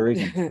Rican, Puerto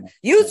Rican. and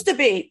Yeah. used to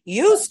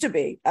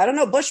be. I don't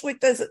know. Bushwick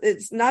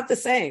it's not the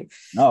same.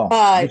 No,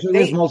 which is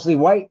They, mostly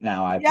white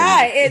now, I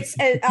yeah,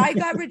 believe. I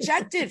got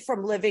rejected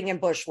from living in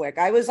Bushwick.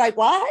 I was like,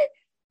 why?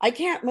 I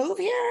can't move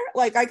here.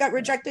 Like I got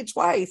rejected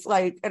twice.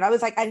 Like, and I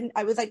was like,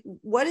 I was like,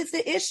 what is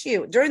the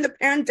issue during the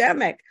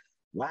pandemic?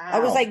 I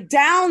was Wow. like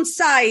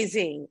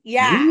downsizing.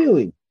 Yeah.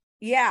 Really?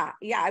 Yeah.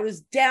 Yeah. I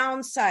was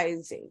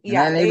downsizing. And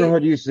that Yeah.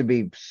 neighborhood used to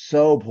be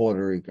so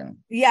Puerto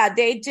Rican. Yeah,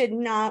 they did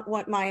not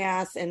want my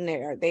ass in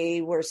there.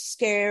 They were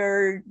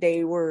scared.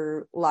 They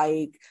were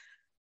like,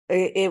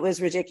 it was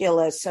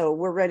ridiculous. So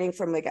we're renting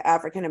from like an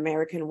African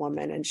American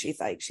woman, and she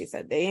said,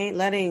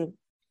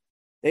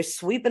 they're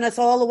sweeping us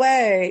all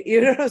away. You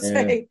know what I'm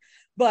Yeah. saying?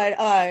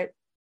 But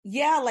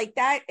yeah, like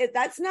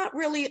that's not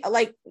really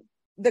like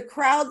the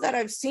crowd that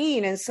I've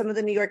seen in some of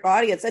the New York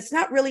audience. It's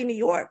not really New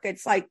York.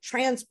 It's like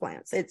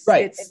transplants.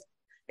 Right.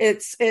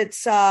 It's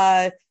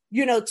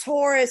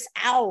tourists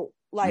out.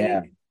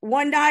 Yeah.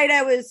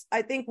 Like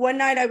I think one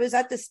night I was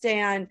at the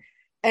stand,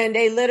 and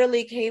they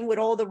literally came with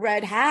all the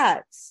red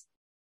hats.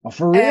 Oh,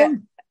 for real?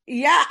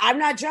 Yeah, I'm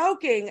not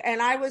joking.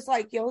 And I was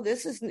like, yo,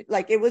 this is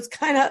like, it was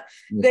kind of,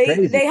 It's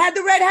crazy. they had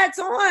the red hats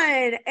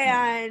on,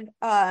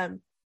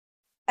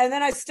 and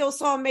then I still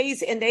saw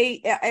amazing, and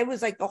it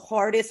was like the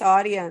hardest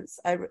audience.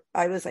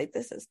 I was like,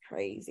 this is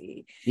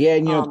crazy. Yeah,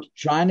 and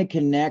trying to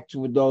connect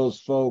with those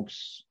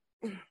folks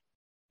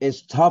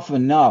is tough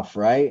enough,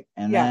 right?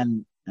 And Yeah.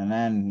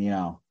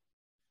 then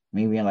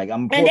Maybe like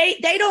I'm And poor.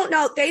 they don't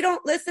know, they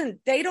don't listen,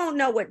 they don't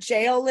know what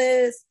jail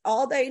is.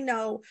 All they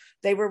know,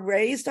 they were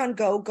raised on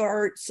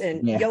go-gurts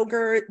and Yeah.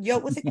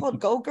 what's it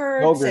called?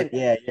 Go-gurts Yogurt.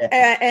 Yeah.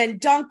 Yeah.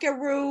 and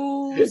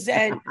Dunkaroos.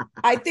 And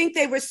I think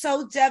they were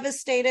so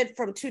devastated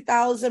from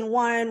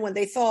 2001 when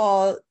they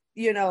saw,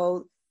 you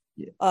know,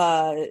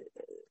 Yeah.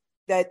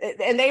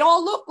 that, and they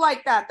all looked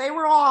like that. They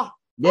were all,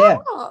 Yeah.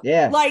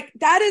 Yeah. like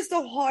that is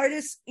the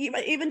hardest,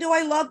 even though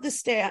I love the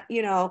stand,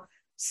 you know,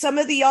 some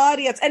of the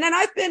audience. And then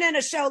I've been in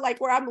a show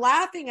like where I'm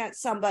laughing at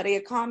somebody,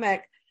 a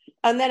comic,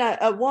 and then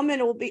a woman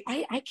will be,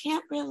 I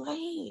can't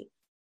relate.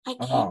 I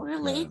can't Oh,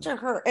 relate God. to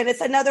her. And it's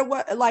another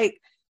one,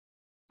 like,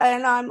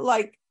 and I'm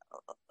like,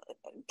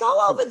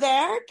 go over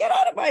there, get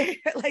out of my hair.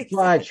 Like, That's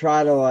why I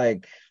try to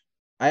like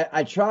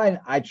I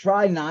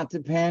try not to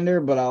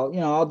pander, but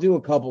I'll do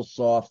a couple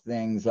soft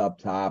things up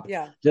top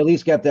yeah, to at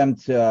least get them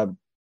to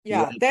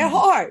yeah, like they're me.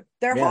 hard.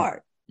 They're Yeah.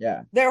 hard.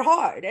 Yeah. They're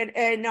hard.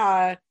 And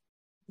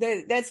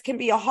that can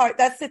be a hard,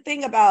 that's the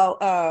thing about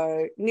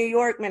New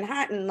York,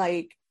 Manhattan,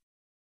 like,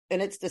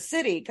 and it's the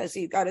city, because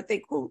you got to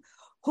think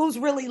who's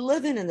really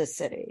living in the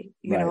city,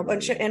 you know, a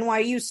bunch of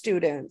NYU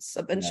students,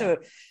 a bunch of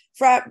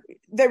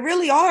they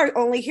really are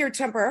only here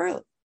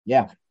temporarily.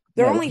 Yeah.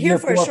 They're Yeah. only Here here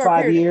for a 4 or short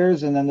 5 period,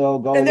 years and then they'll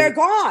go and they're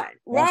gone.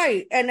 Yeah.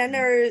 Right. And then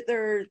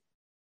they'll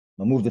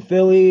move to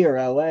Philly or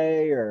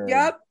LA or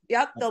yep,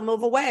 they'll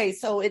move away.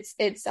 So it's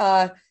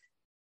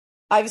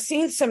I've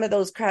seen some of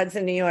those crowds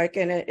in New York,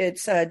 and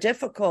it's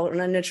difficult, and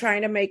then they're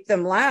trying to make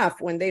them laugh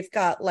when they've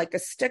got like a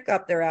stick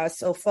up their ass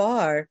so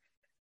far.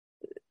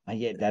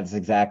 Yeah, that's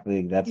Yeah,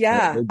 they do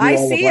I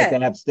all look see like it. they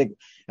have stick.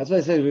 That's what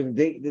I said.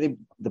 The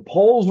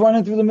poles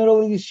running through the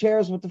middle of these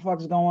chairs. What the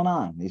fuck is going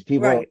on? These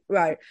people.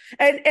 Right.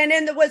 And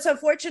then what's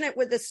unfortunate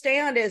with the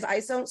stand is I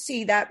don't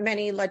see that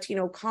many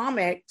Latino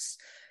comics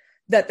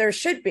that there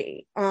should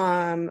be.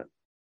 You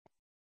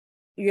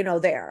know,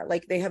 there,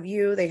 like they have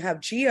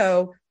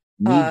Gio.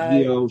 Me,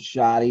 Gio,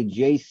 Shoddy,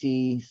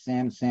 JC,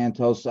 Sam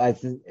Santos. I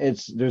think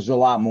there's a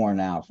lot more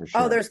now for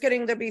sure. Oh, there's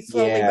getting to be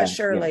slowly but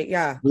surely.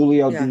 Yeah.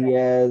 Julio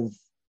Diaz.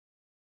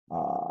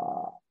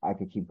 I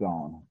could keep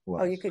going.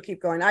 Oh, you could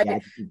keep going. I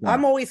could keep going.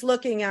 I'm always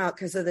looking out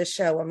because of this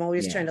show. I'm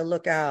always trying to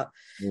look out.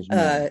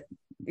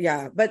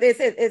 Yeah, but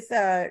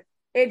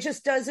it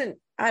just doesn't.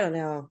 I don't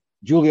know.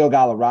 Giulio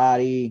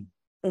Gallerati.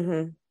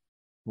 Mm-hmm.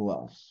 Who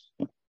else?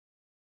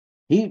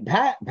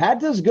 Pat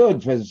does good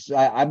because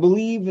I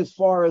believe as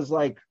far as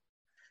like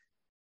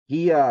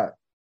he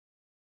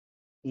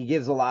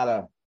gives a lot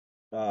of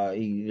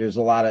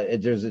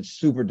it's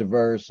super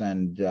diverse,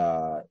 and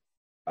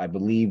I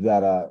believe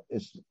that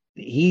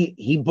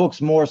he books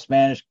more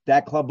Spanish.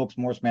 That club books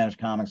more Spanish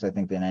comics, I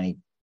think, than any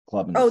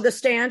club in the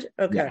stand.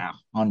 Okay, yeah,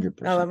 100%.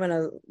 Oh, I'm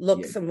gonna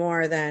look some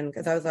more then,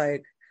 because I was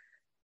like,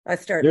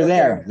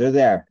 They're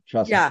there.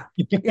 Trust me.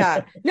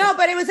 Yeah. No,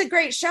 but it was a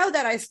great show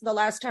the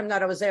last time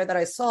that I was there that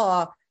I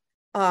saw.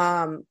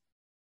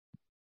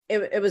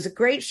 It was a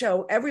great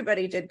show.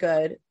 Everybody did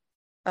good.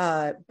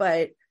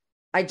 But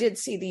I did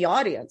see the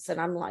audience, and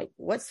I'm like,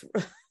 what's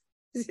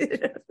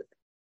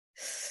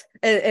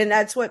and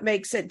that's what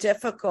makes it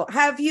difficult.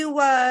 Have you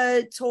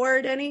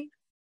toured any?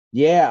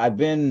 Yeah, I've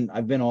been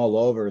all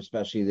over,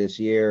 especially this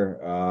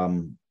year.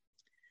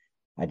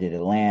 I did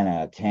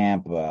Atlanta,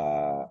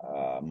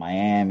 Tampa,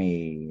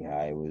 Miami.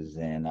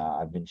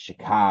 I've been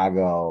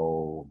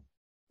Chicago.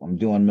 I'm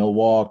doing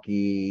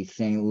Milwaukee,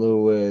 St.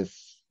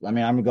 Louis. I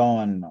mean, I'm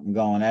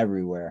going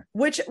everywhere.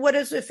 What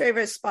is your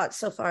favorite spot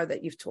so far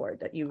that you've toured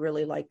that you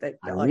really like? I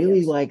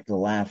really like the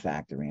Laugh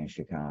Factory in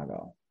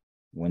Chicago.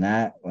 When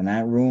that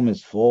room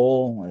is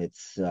full,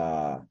 it's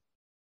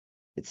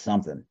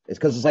something. It's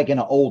because it's like in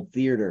an old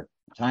theater,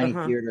 tiny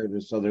theater.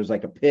 So there's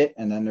like a pit,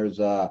 and then there's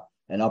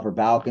an upper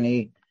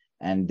balcony.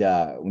 And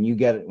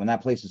when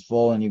that place is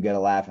full and you get a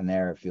laugh in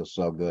there, it feels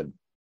so good.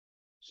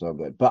 So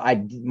good. But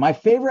my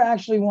favorite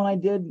actually when I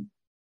did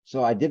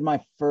my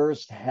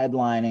first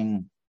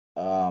headlining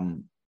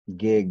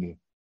gig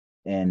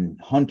in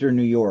Hunter,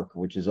 New York,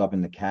 which is up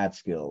in the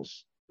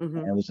Catskills. Mm-hmm.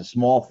 And it was a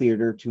small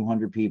theater,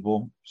 200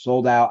 people,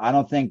 sold out. I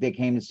don't think they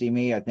came to see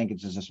me. I think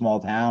it's just a small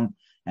town,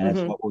 and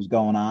it's what was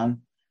going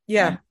on.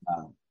 Yeah.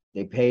 And,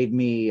 they paid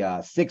me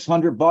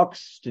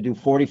 $600 to do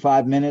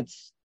 45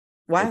 minutes.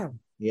 Wow.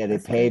 They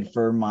paid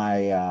for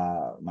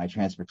my my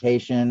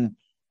transportation,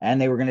 and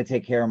they were going to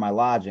take care of my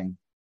lodging.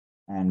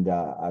 And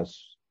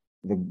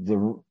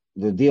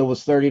the deal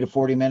was 30 to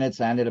 40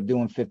 minutes. I ended up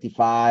doing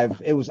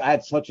 55. I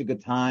had such a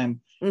good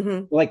time.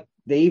 Mm-hmm. Like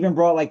they even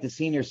brought like the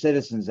senior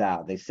citizens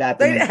out. They sat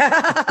them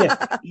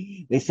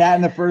they sat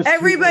in the first.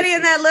 Everybody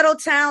in that little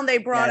town they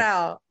brought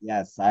out.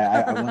 Yes,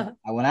 I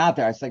went out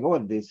there. I was like, oh,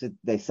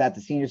 they sat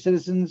the senior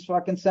citizens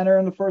fucking center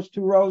in the first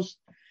 2 rows.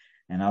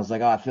 And I was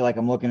like, oh, I feel like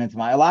I'm looking into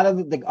a lot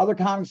of the other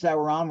comics that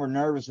were on were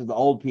nervous of the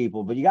old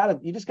people, but you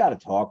just got to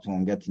talk to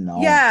them, get to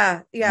know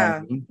them. Yeah.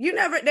 You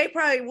know what I mean? They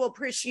probably will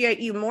appreciate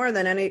you more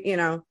than any, you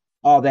know.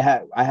 Oh,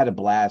 I had a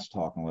blast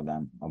talking with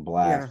them. A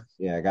blast.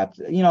 Yeah, I got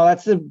to,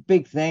 that's the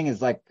big thing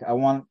is like, I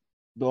want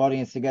the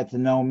audience to get to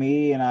know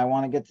me, and I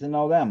want to get to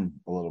know them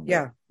a little bit.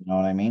 Yeah. You know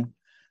what I mean?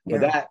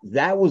 But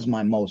that was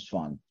my most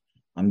fun.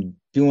 I'm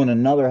doing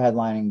another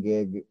headlining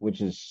gig,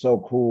 which is so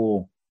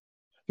cool.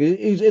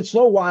 It's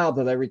so wild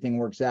that everything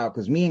works out.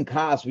 Because me and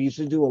Cos, we used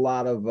to do a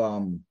lot of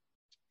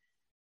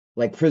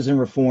like prison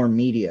reform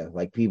media.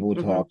 Like people would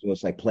Mm-hmm. talk to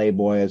us, like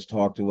Playboy has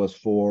talked to us,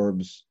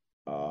 Forbes,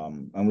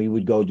 and we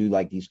would go do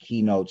like these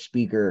keynote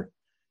speaker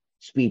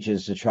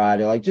speeches to try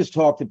to like just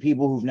talk to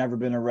people who've never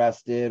been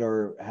arrested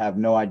or have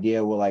no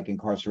idea what like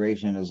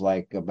incarceration is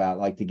like, about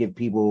like to give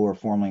people who are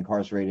formerly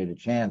incarcerated a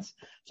chance.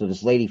 So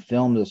this lady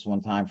filmed us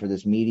one time for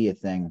this media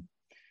thing,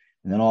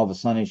 and then all of a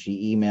sudden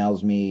she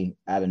emails me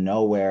out of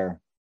nowhere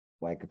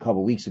like a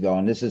couple weeks ago,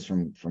 and this is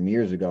from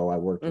years ago. I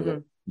worked with her.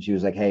 Mm-hmm. And she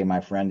was like, "Hey,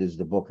 my friend is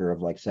the booker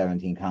of like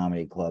 17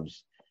 comedy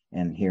clubs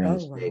and here in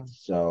the Oh, wow. States.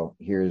 So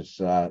here's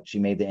she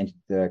made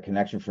the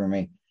connection for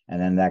me." And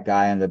then that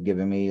guy ended up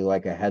giving me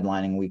like a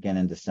headlining weekend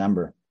in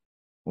December,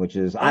 which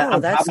is Oh,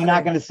 I'm that's probably not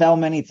good. going to sell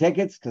many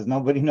tickets because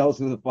nobody knows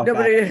who the fuck I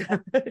Nobody,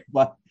 am.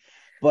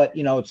 But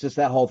you know, it's just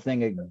that whole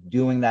thing of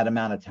doing that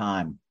amount of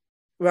time,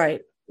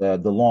 right. the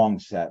long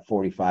set,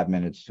 45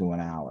 minutes to an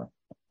hour.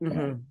 You know,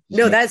 Mm-hmm. just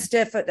No, makes that's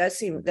different.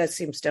 That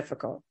seems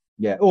difficult.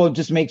 yeah. Well, it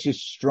just makes you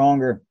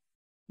stronger.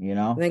 You It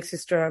know. makes you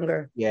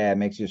stronger. Yeah, it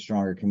makes you a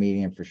stronger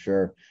comedian for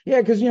sure.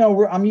 Yeah, because you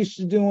know I'm used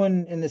to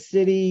doing in the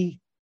city.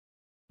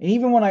 And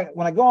even when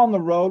I go on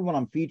the road, when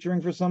I'm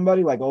featuring for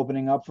somebody, like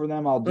opening up for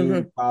them, I'll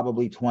Mm-hmm. do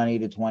probably 20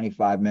 to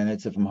 25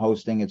 minutes. If I'm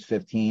hosting, it's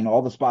 15.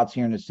 All the spots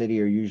here in the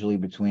city are usually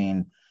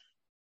between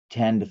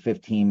 10 to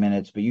 15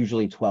 minutes, but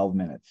usually 12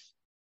 minutes.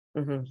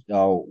 Mm-hmm.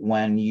 So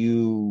when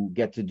you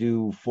get to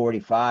do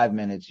 45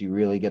 minutes, you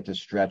really get to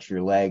stretch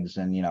your legs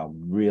and, you know,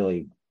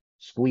 really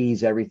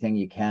squeeze everything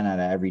you can out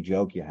of every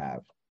joke you have.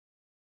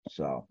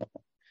 So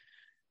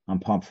I'm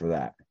pumped for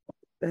that.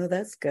 Oh,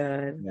 that's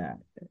good. Yeah.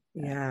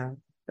 Yeah. Yeah.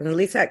 And at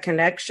least that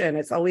connection,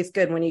 it's always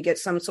good when you get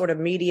some sort of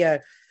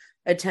media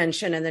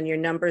attention and then your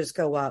numbers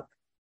go up.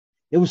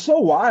 It was so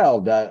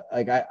wild that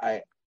like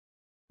I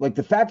like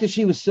the fact that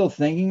she was still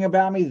thinking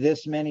about me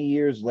this many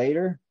years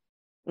later.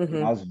 You know,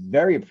 I Mm-hmm. was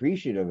very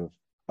appreciative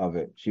of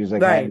it. She was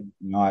like, "Hey, Right.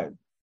 you know, I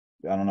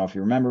don't know if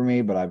you remember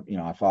me, but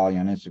I follow you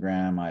on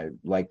Instagram.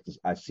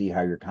 I see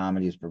how your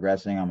comedy is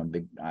progressing.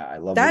 I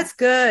love what." That's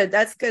good.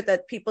 That's good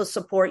that people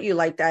support you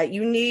like that.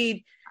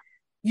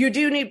 You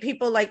do need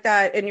people like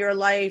that in your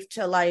life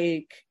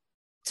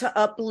to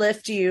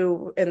uplift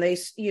you, and they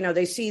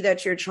see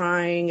that you're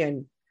trying,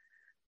 and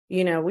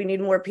we need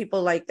more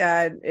people like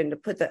that, and to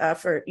put the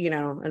effort,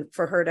 and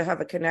for her to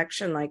have a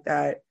connection like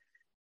that.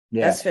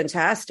 Yeah, That's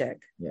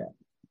fantastic. yeah,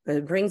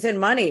 It brings in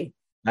money,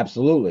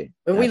 absolutely,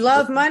 and we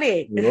love absolutely.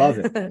 money. We love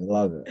it. We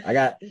love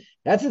it.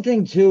 That's the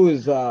thing too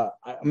is I'm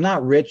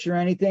not rich or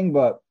anything,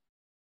 but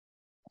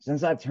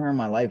since I've turned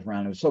my life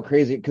around, it was so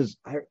crazy because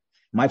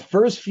my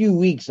first few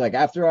weeks, like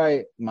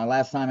after my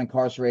last time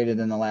incarcerated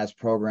in the last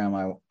program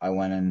I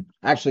went in,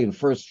 actually the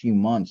first few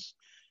months,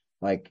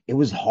 like it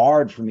was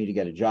hard for me to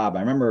get a job. I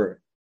remember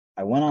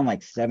I went on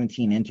like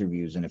 17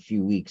 interviews in a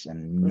few weeks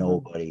and Mm-hmm.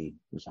 nobody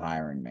was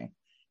hiring me.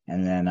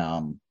 And then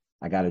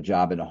I got a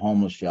job at a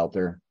homeless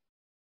shelter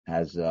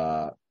as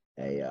a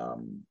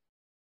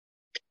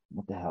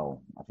what the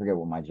hell? I forget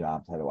what my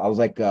job title. I was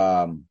like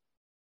the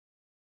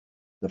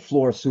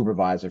floor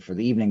supervisor for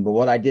the evening. But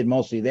what I did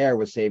mostly there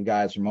was save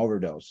guys from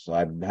overdose. So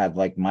I had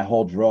like my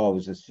whole drawer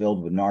was just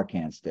filled with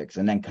Narcan sticks.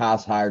 And then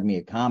Cos hired me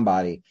at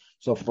Combody.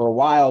 So for a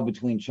while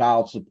between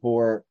child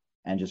support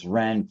and just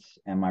rent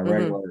and my Mm-hmm.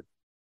 regular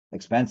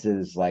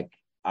expenses, like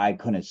I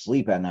couldn't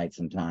sleep at night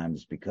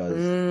sometimes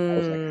because I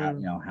was like,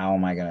 Mm. how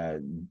am I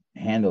gonna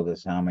handle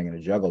this? How am I gonna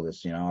juggle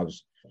this? I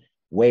was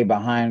way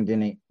behind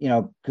in it,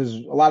 because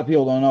a lot of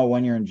people don't know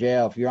when you're in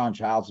jail, if you're on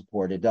child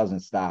support, it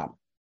doesn't stop.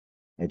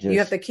 It You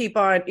have just to keep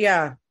on,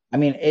 yeah. I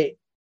mean,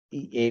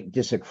 it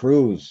just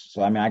accrues.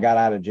 So I mean, I got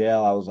out of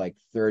jail. I was like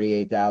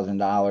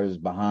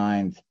 $38,000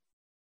 behind,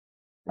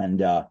 and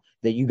that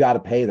you got to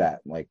pay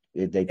that. Like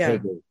they Yeah.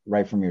 take it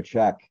right from your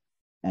check.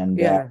 And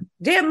Yeah.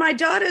 Damn, my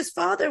daughter's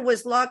father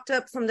was locked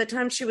up from the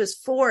time she was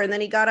 4, and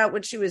then he got out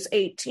when she was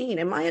 18.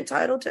 Am I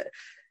entitled to?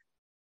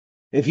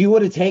 if you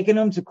would have taken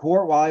him to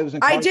court while he was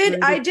I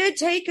incarcerated, did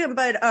take him,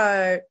 but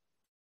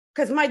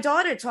because my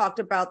daughter talked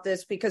about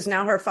this because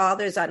now her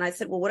father's out, and I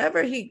said, well,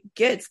 whatever he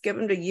gets, give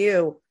him to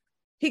you.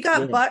 He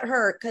got yeah,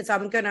 butthurt because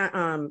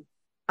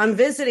I'm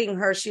visiting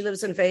her. She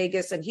lives in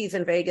Vegas and he's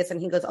in Vegas,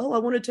 and he goes, oh, I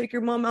want to take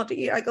your mom out to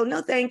eat. I go,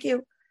 no, thank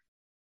you.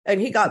 And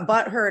he got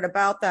butthurt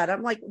about that.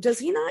 I'm like, does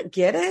he not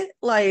get it?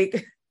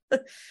 Like, I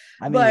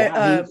mean, but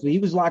wow, he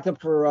was locked up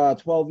for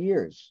 12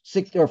 years,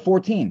 6 or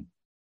 14.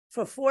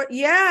 for 4,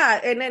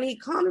 yeah. And then he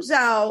comes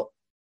out,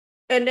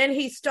 and then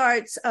he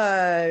starts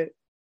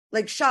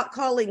like shot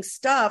calling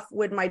stuff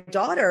with my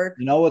daughter.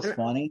 You know what's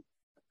funny?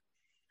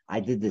 I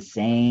did the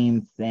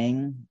same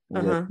thing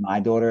with Uh-huh. my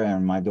daughter,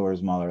 and my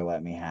daughter's mother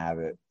let me have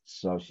it.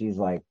 So she's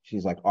like,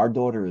 our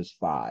daughter is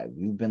 5.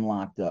 You've been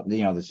locked up.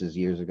 This is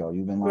years ago.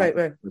 You've been Right,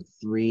 locked up right. for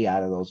 3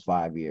 out of those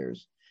 5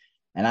 years.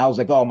 And I was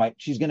like, oh my,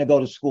 she's gonna go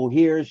to school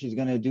here. She's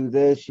gonna do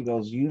this. She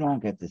goes, you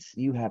don't get this.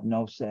 You have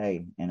no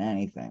say in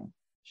anything.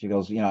 She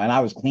goes, and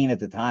I was clean at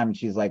the time. And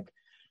she's like,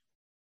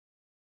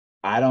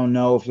 I don't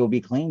know if you'll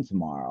be clean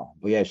tomorrow.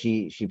 But yeah,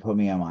 she put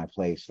me on my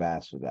place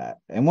fast with that.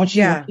 And when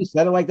Yeah. she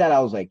said it like that, I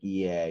was like,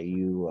 yeah,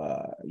 you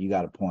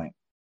got a point.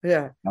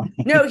 Yeah.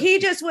 No, he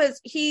just was,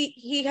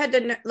 he had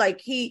to,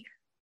 like,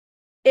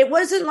 it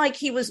wasn't like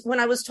he was, when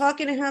I was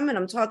talking to him and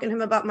I'm talking to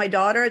him about my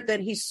daughter,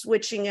 then he's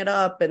switching it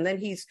up. And then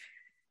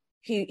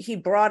he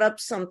brought up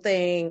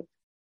something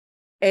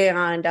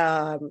and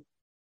I'm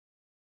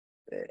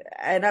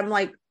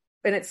like,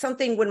 and it's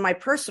something with my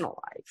personal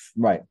life.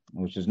 Right.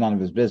 Which is none of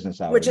his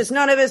business. Which is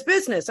none of his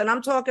business. And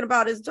I'm talking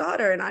about his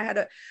daughter. And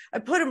I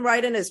put him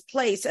right in his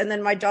place. And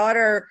then my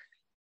daughter,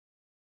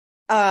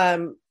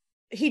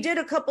 he did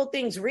a couple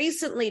things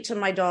recently to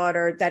my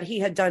daughter that he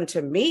had done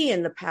to me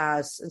in the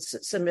past in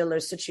similar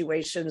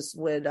situations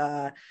with,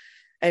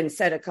 and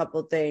said a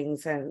couple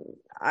things. And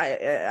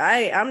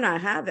I'm not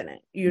having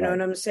it. You know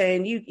what I'm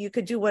saying? You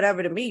could do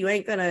whatever to me. You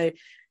ain't gonna,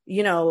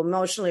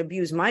 emotionally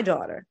abuse my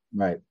daughter.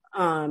 Right.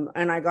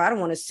 And I go, I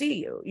don't want to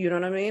see you. You know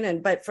what I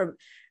mean? But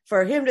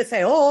for him to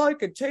say, oh, I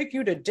could take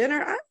you to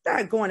dinner. I'm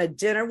not going to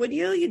dinner with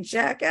you, you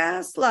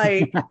jackass.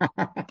 Like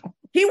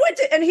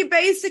he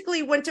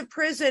basically went to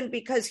prison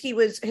because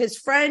his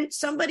friend,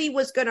 somebody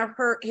was going to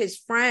hurt his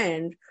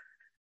friend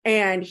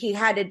and he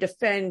had to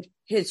defend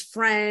his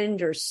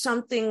friend or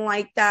something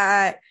like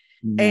that.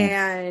 Mm-hmm.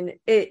 And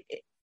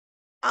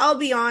I'll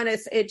be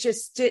honest, it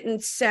just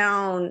didn't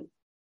sound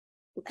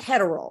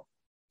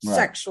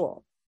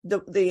heterosexual.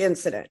 The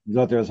incident. You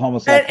thought there was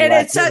homosexual and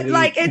it's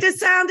like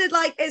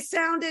it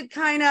sounded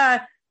kind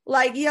of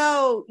like,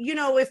 yo,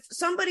 if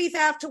somebody's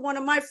after one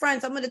of my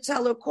friends, I'm going to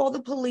tell her, call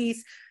the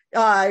police.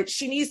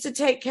 She needs to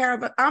take care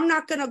of it. I'm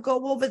not going to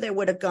go over there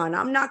with a gun.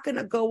 I'm not going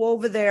to go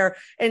over there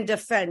and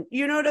defend.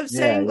 You know what I'm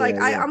saying?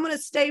 I'm going to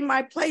stay in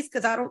my place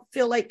because I don't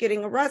feel like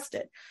getting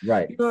arrested.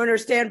 Right. You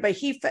understand? But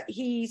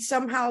he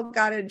somehow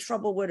got in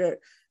trouble with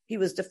it. He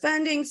was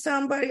defending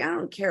somebody. I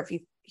don't care if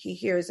he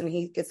hears and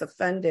he gets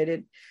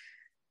offended.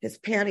 His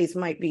panties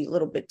might be a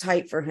little bit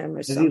tight for him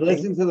or something. Does he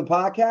listen to the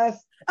podcast?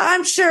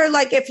 I'm sure,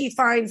 like, if he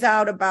finds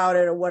out about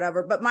it or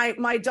whatever. But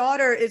my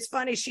daughter, it's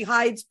funny. She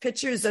hides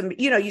pictures of,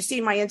 you see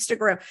my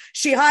Instagram.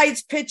 She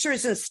hides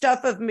pictures and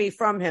stuff of me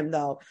from him,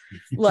 though.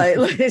 Yeah,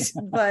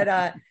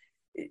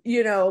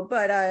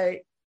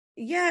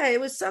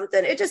 it was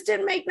something. It just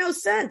didn't make no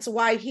sense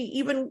why he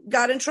even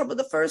got in trouble in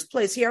the first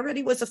place. He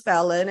already was a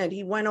felon, and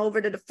he went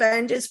over to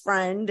defend his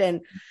friend.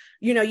 And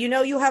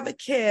you have a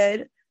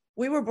kid.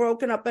 We were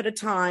broken up at a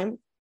time.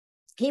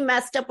 He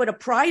messed up with a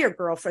prior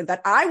girlfriend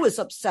that I was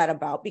upset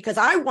about because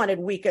I wanted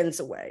weekends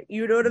away.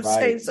 You know what I'm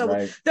saying? So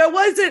there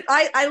wasn't,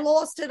 I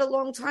lost it a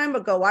long time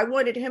ago. I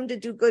wanted him to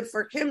do good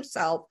for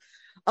himself.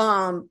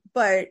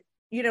 But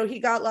he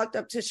got locked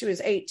up till she was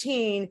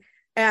 18.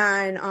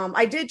 And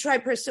I did try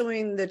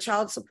pursuing the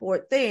child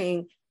support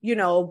thing,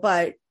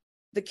 but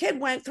the kid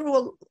went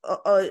through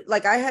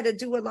I had to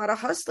do a lot of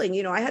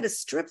hustling. I had to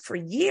strip for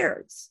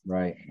years.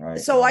 Right.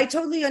 So I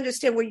totally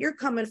understand where you're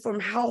coming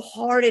from, how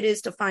hard it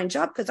is to find a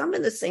job, because I'm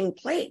in the same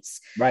place.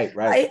 Right.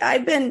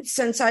 I've been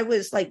since I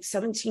was like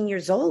 17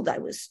 years old. I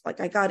was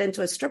I got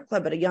into a strip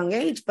club at a young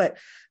age, but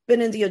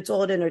been in the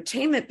adult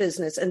entertainment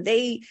business, and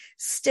they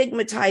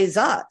stigmatize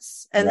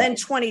us. And then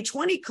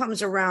 2020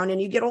 comes around and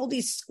you get all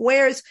these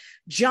squares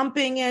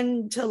jumping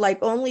into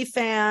like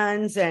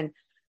OnlyFans and,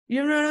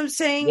 you know what I'm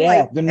saying?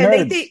 Yeah, the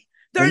nerds.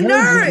 They're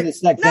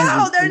nerds.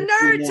 No, they're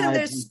nerds and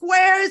they're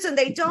squares and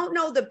they don't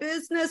know the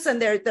business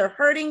and they're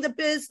hurting the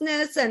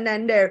business. And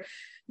then they're,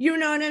 you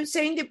know what I'm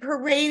saying? They're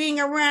parading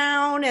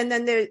around and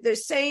then they're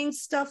saying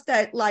stuff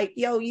that like,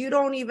 yo, you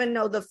don't even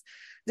know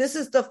this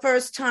is the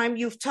first time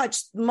you've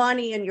touched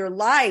money in your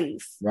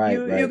life.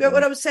 You get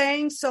what I'm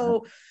saying?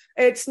 So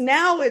it's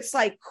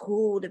like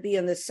cool to be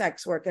in the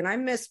sex work, and I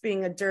miss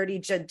being a dirty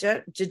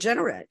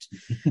degenerate.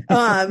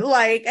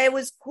 It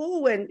was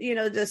cool when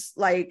just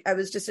like I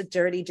was just a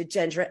dirty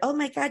degenerate. Oh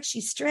my God,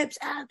 she strips.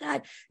 Oh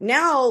God.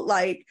 Now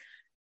like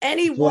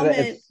any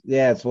woman,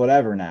 it's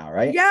whatever now,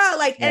 right? Yeah,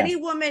 any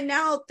woman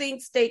now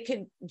thinks they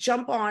could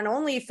jump on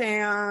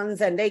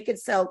OnlyFans and they could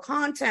sell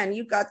content.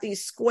 You got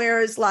these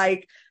squares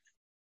like.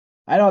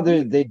 I know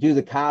they do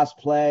the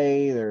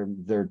cosplay.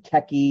 They're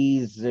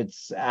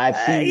techies. I've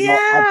seen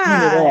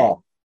it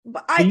all.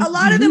 But a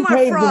lot of them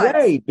are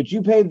frauds. But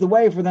you paved the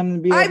way for them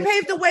to be. I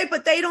paved the way,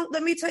 but they don't.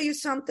 Let me tell you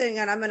something.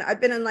 And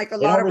I've been in like a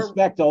lot of. They don't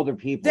respect older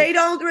people. They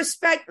don't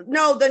respect.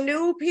 No, the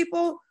new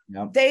people.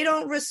 Yep. They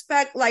don't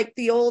respect like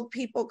the old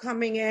people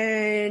coming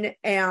in,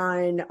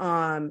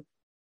 and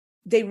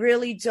they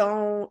really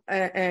don't.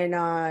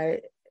 And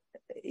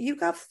you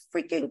got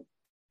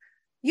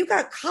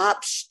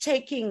cops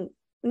taking.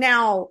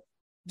 Now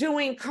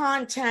doing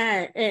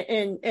content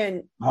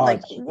and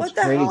like what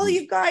the hell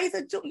you guys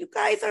are doing? You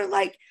guys are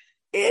like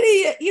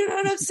idiot. You know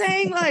what I'm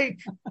saying? Like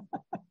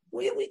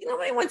we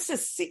nobody wants to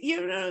see.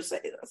 You know what I'm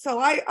saying?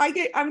 So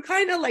I'm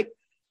kind of like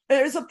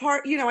there's a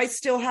part. I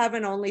still have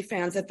an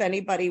OnlyFans. If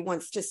anybody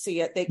wants to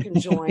see it, they can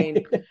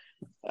join.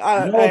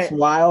 It's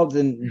wild,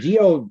 and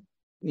Gio,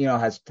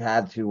 has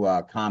had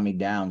to calm me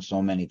down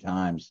so many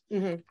times.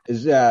 Mm-hmm.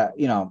 Is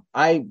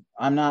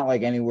I'm not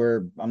like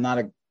anywhere.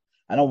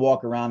 I don't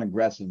walk around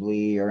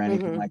aggressively or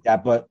anything Mm-hmm. like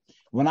that. But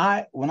when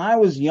I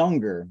was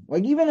younger,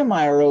 like even in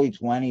my early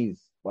 20s,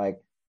 like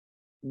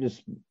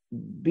just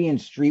being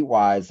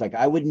streetwise, like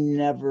I would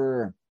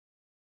never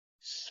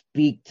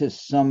speak to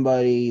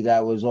somebody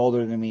that was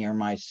older than me or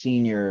my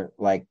senior,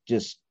 like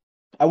just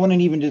I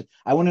wouldn't even just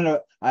I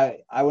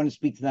wouldn't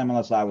speak to them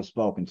unless I was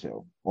spoken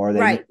to or they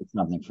Right. needed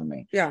something from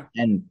me. Yeah.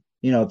 And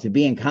to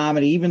be in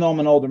comedy, even though I'm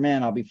an older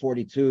man, I'll be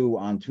 42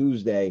 on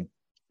Tuesday.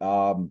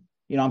 I'm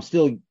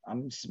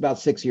about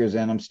 6 years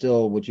in. I'm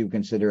still what you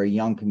consider a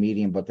young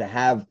comedian, but to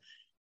have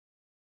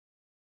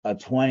a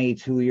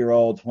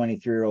 22-year-old,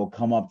 23-year-old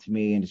come up to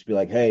me and just be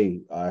like,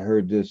 "Hey, I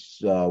heard this,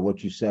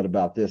 what you said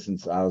about this," and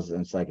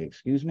and it's like,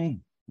 "Excuse me,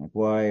 like,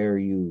 why are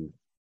you?"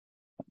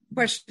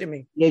 Question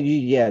me.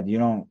 You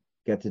don't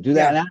get to do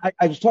that. Yeah. And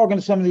I was talking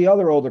to some of the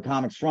other older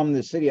comics from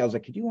the city. I was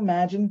like, "Could you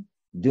imagine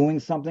doing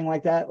something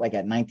like that, like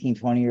at 19,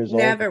 20 years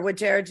old?" Never would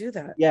dare do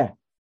that. Yeah,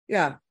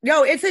 Yeah.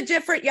 No, it's a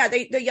different, yeah,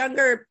 the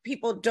younger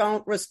people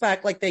don't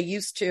respect like they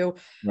used to.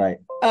 right.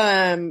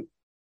 Um,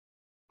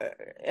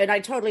 and I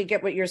totally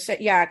get what you're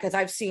saying. Yeah, because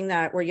I've seen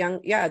that where young,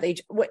 yeah,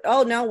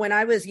 oh no, when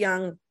I was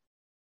young,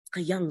 a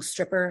young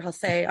stripper, I'll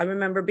say, I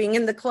remember being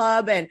in the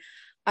club and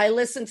I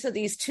listened to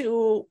these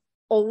two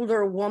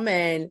older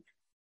women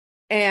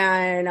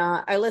and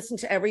I listened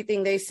to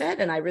everything they said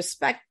and I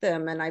respect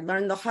them and I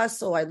learned the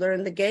hustle, I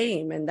learned the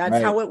game, and that's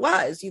Right. how it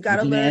was. You got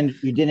to learn.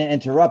 You didn't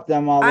interrupt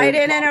them while they I were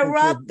didn't talking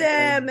interrupt to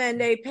them and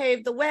they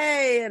paved the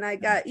way and I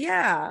got,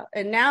 yeah.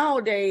 And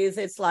nowadays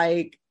it's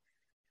like,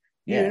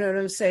 you yeah. know what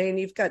I'm saying?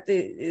 You've got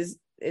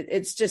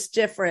it's just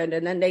different.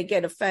 And then they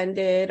get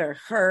offended or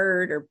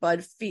hurt or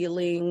bud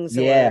feelings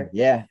Yeah, or,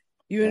 yeah.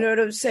 you know what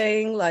I'm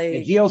saying? Yeah, Like,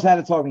 Gio's had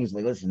to talk to me. He's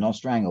like, "Listen, don't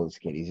strangle this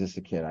kid. He's just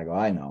a kid." I go,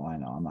 I know.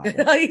 I'm not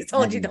gonna. he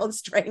told you don't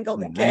strangle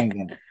the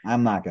kid.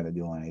 I'm not gonna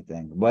do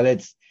anything. But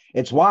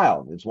it's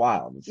wild. It's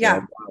wild. It's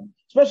Yeah.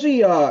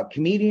 especially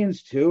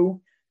comedians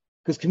too,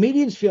 because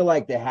comedians feel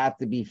like they have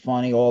to be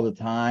funny all the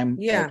time,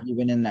 like Yeah.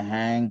 even in the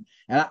hang.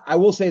 And I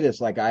will say this,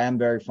 like I am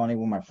very funny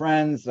with my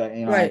friends.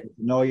 I Right.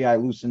 know you, I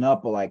loosen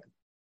up, but like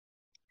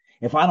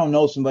if I don't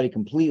know somebody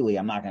completely,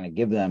 I'm not gonna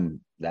give them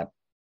that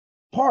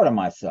part of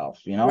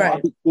myself. I'll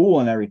Right. be cool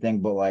and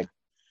everything, but like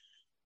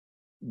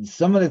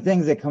some of the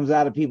things that comes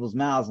out of people's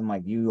mouths, I'm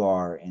like, you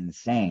are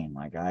insane.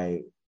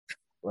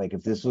 Like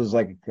if this was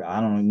like, I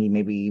don't know,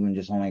 maybe even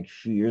just only a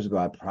few years ago,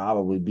 I'd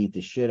probably beat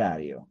the shit out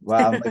of you.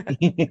 Well, I'm like,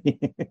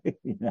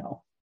 you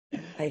know,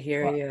 I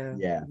hear but you. yeah,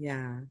 Yeah.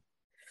 yeah.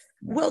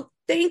 Well,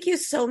 thank you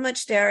so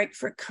much, Derek,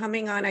 for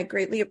coming on. I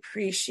greatly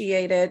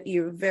appreciate it.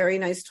 You're very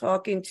nice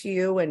talking to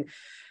you. And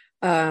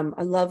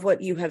I love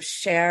what you have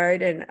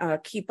shared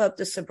and keep up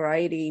the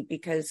sobriety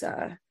because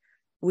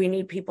we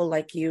need people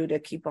like you to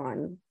keep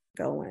on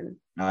going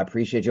I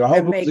appreciate you. I hope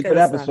and it was a make good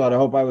us. episode. I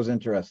hope I was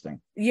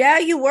interesting. Yeah,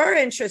 you were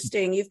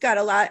interesting. You've got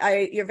a lot.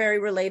 You're very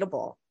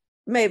relatable.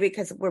 Maybe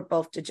because we're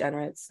both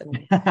degenerates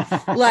and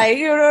like,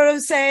 you know what I'm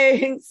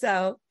saying?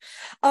 So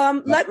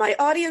let my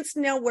audience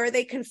know where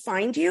they can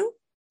find you.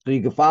 So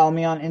you can follow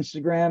me on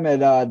Instagram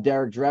at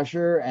Derek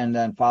Drescher, and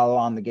then follow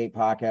on the Gate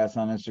Podcast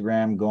on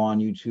Instagram. Go on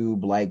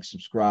YouTube, like,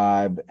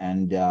 subscribe,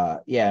 and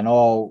and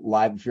all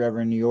live. If you're ever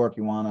in New York,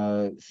 you want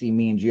to see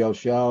me and Gio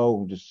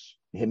show, just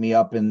hit me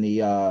up in the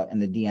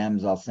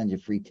DMs. I'll send you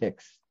free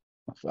ticks.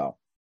 So, All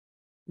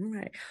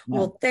right. yeah.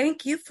 Well,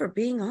 thank you for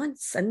being on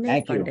Sunday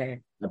Thank you.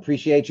 Funday. I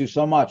appreciate you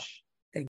so much.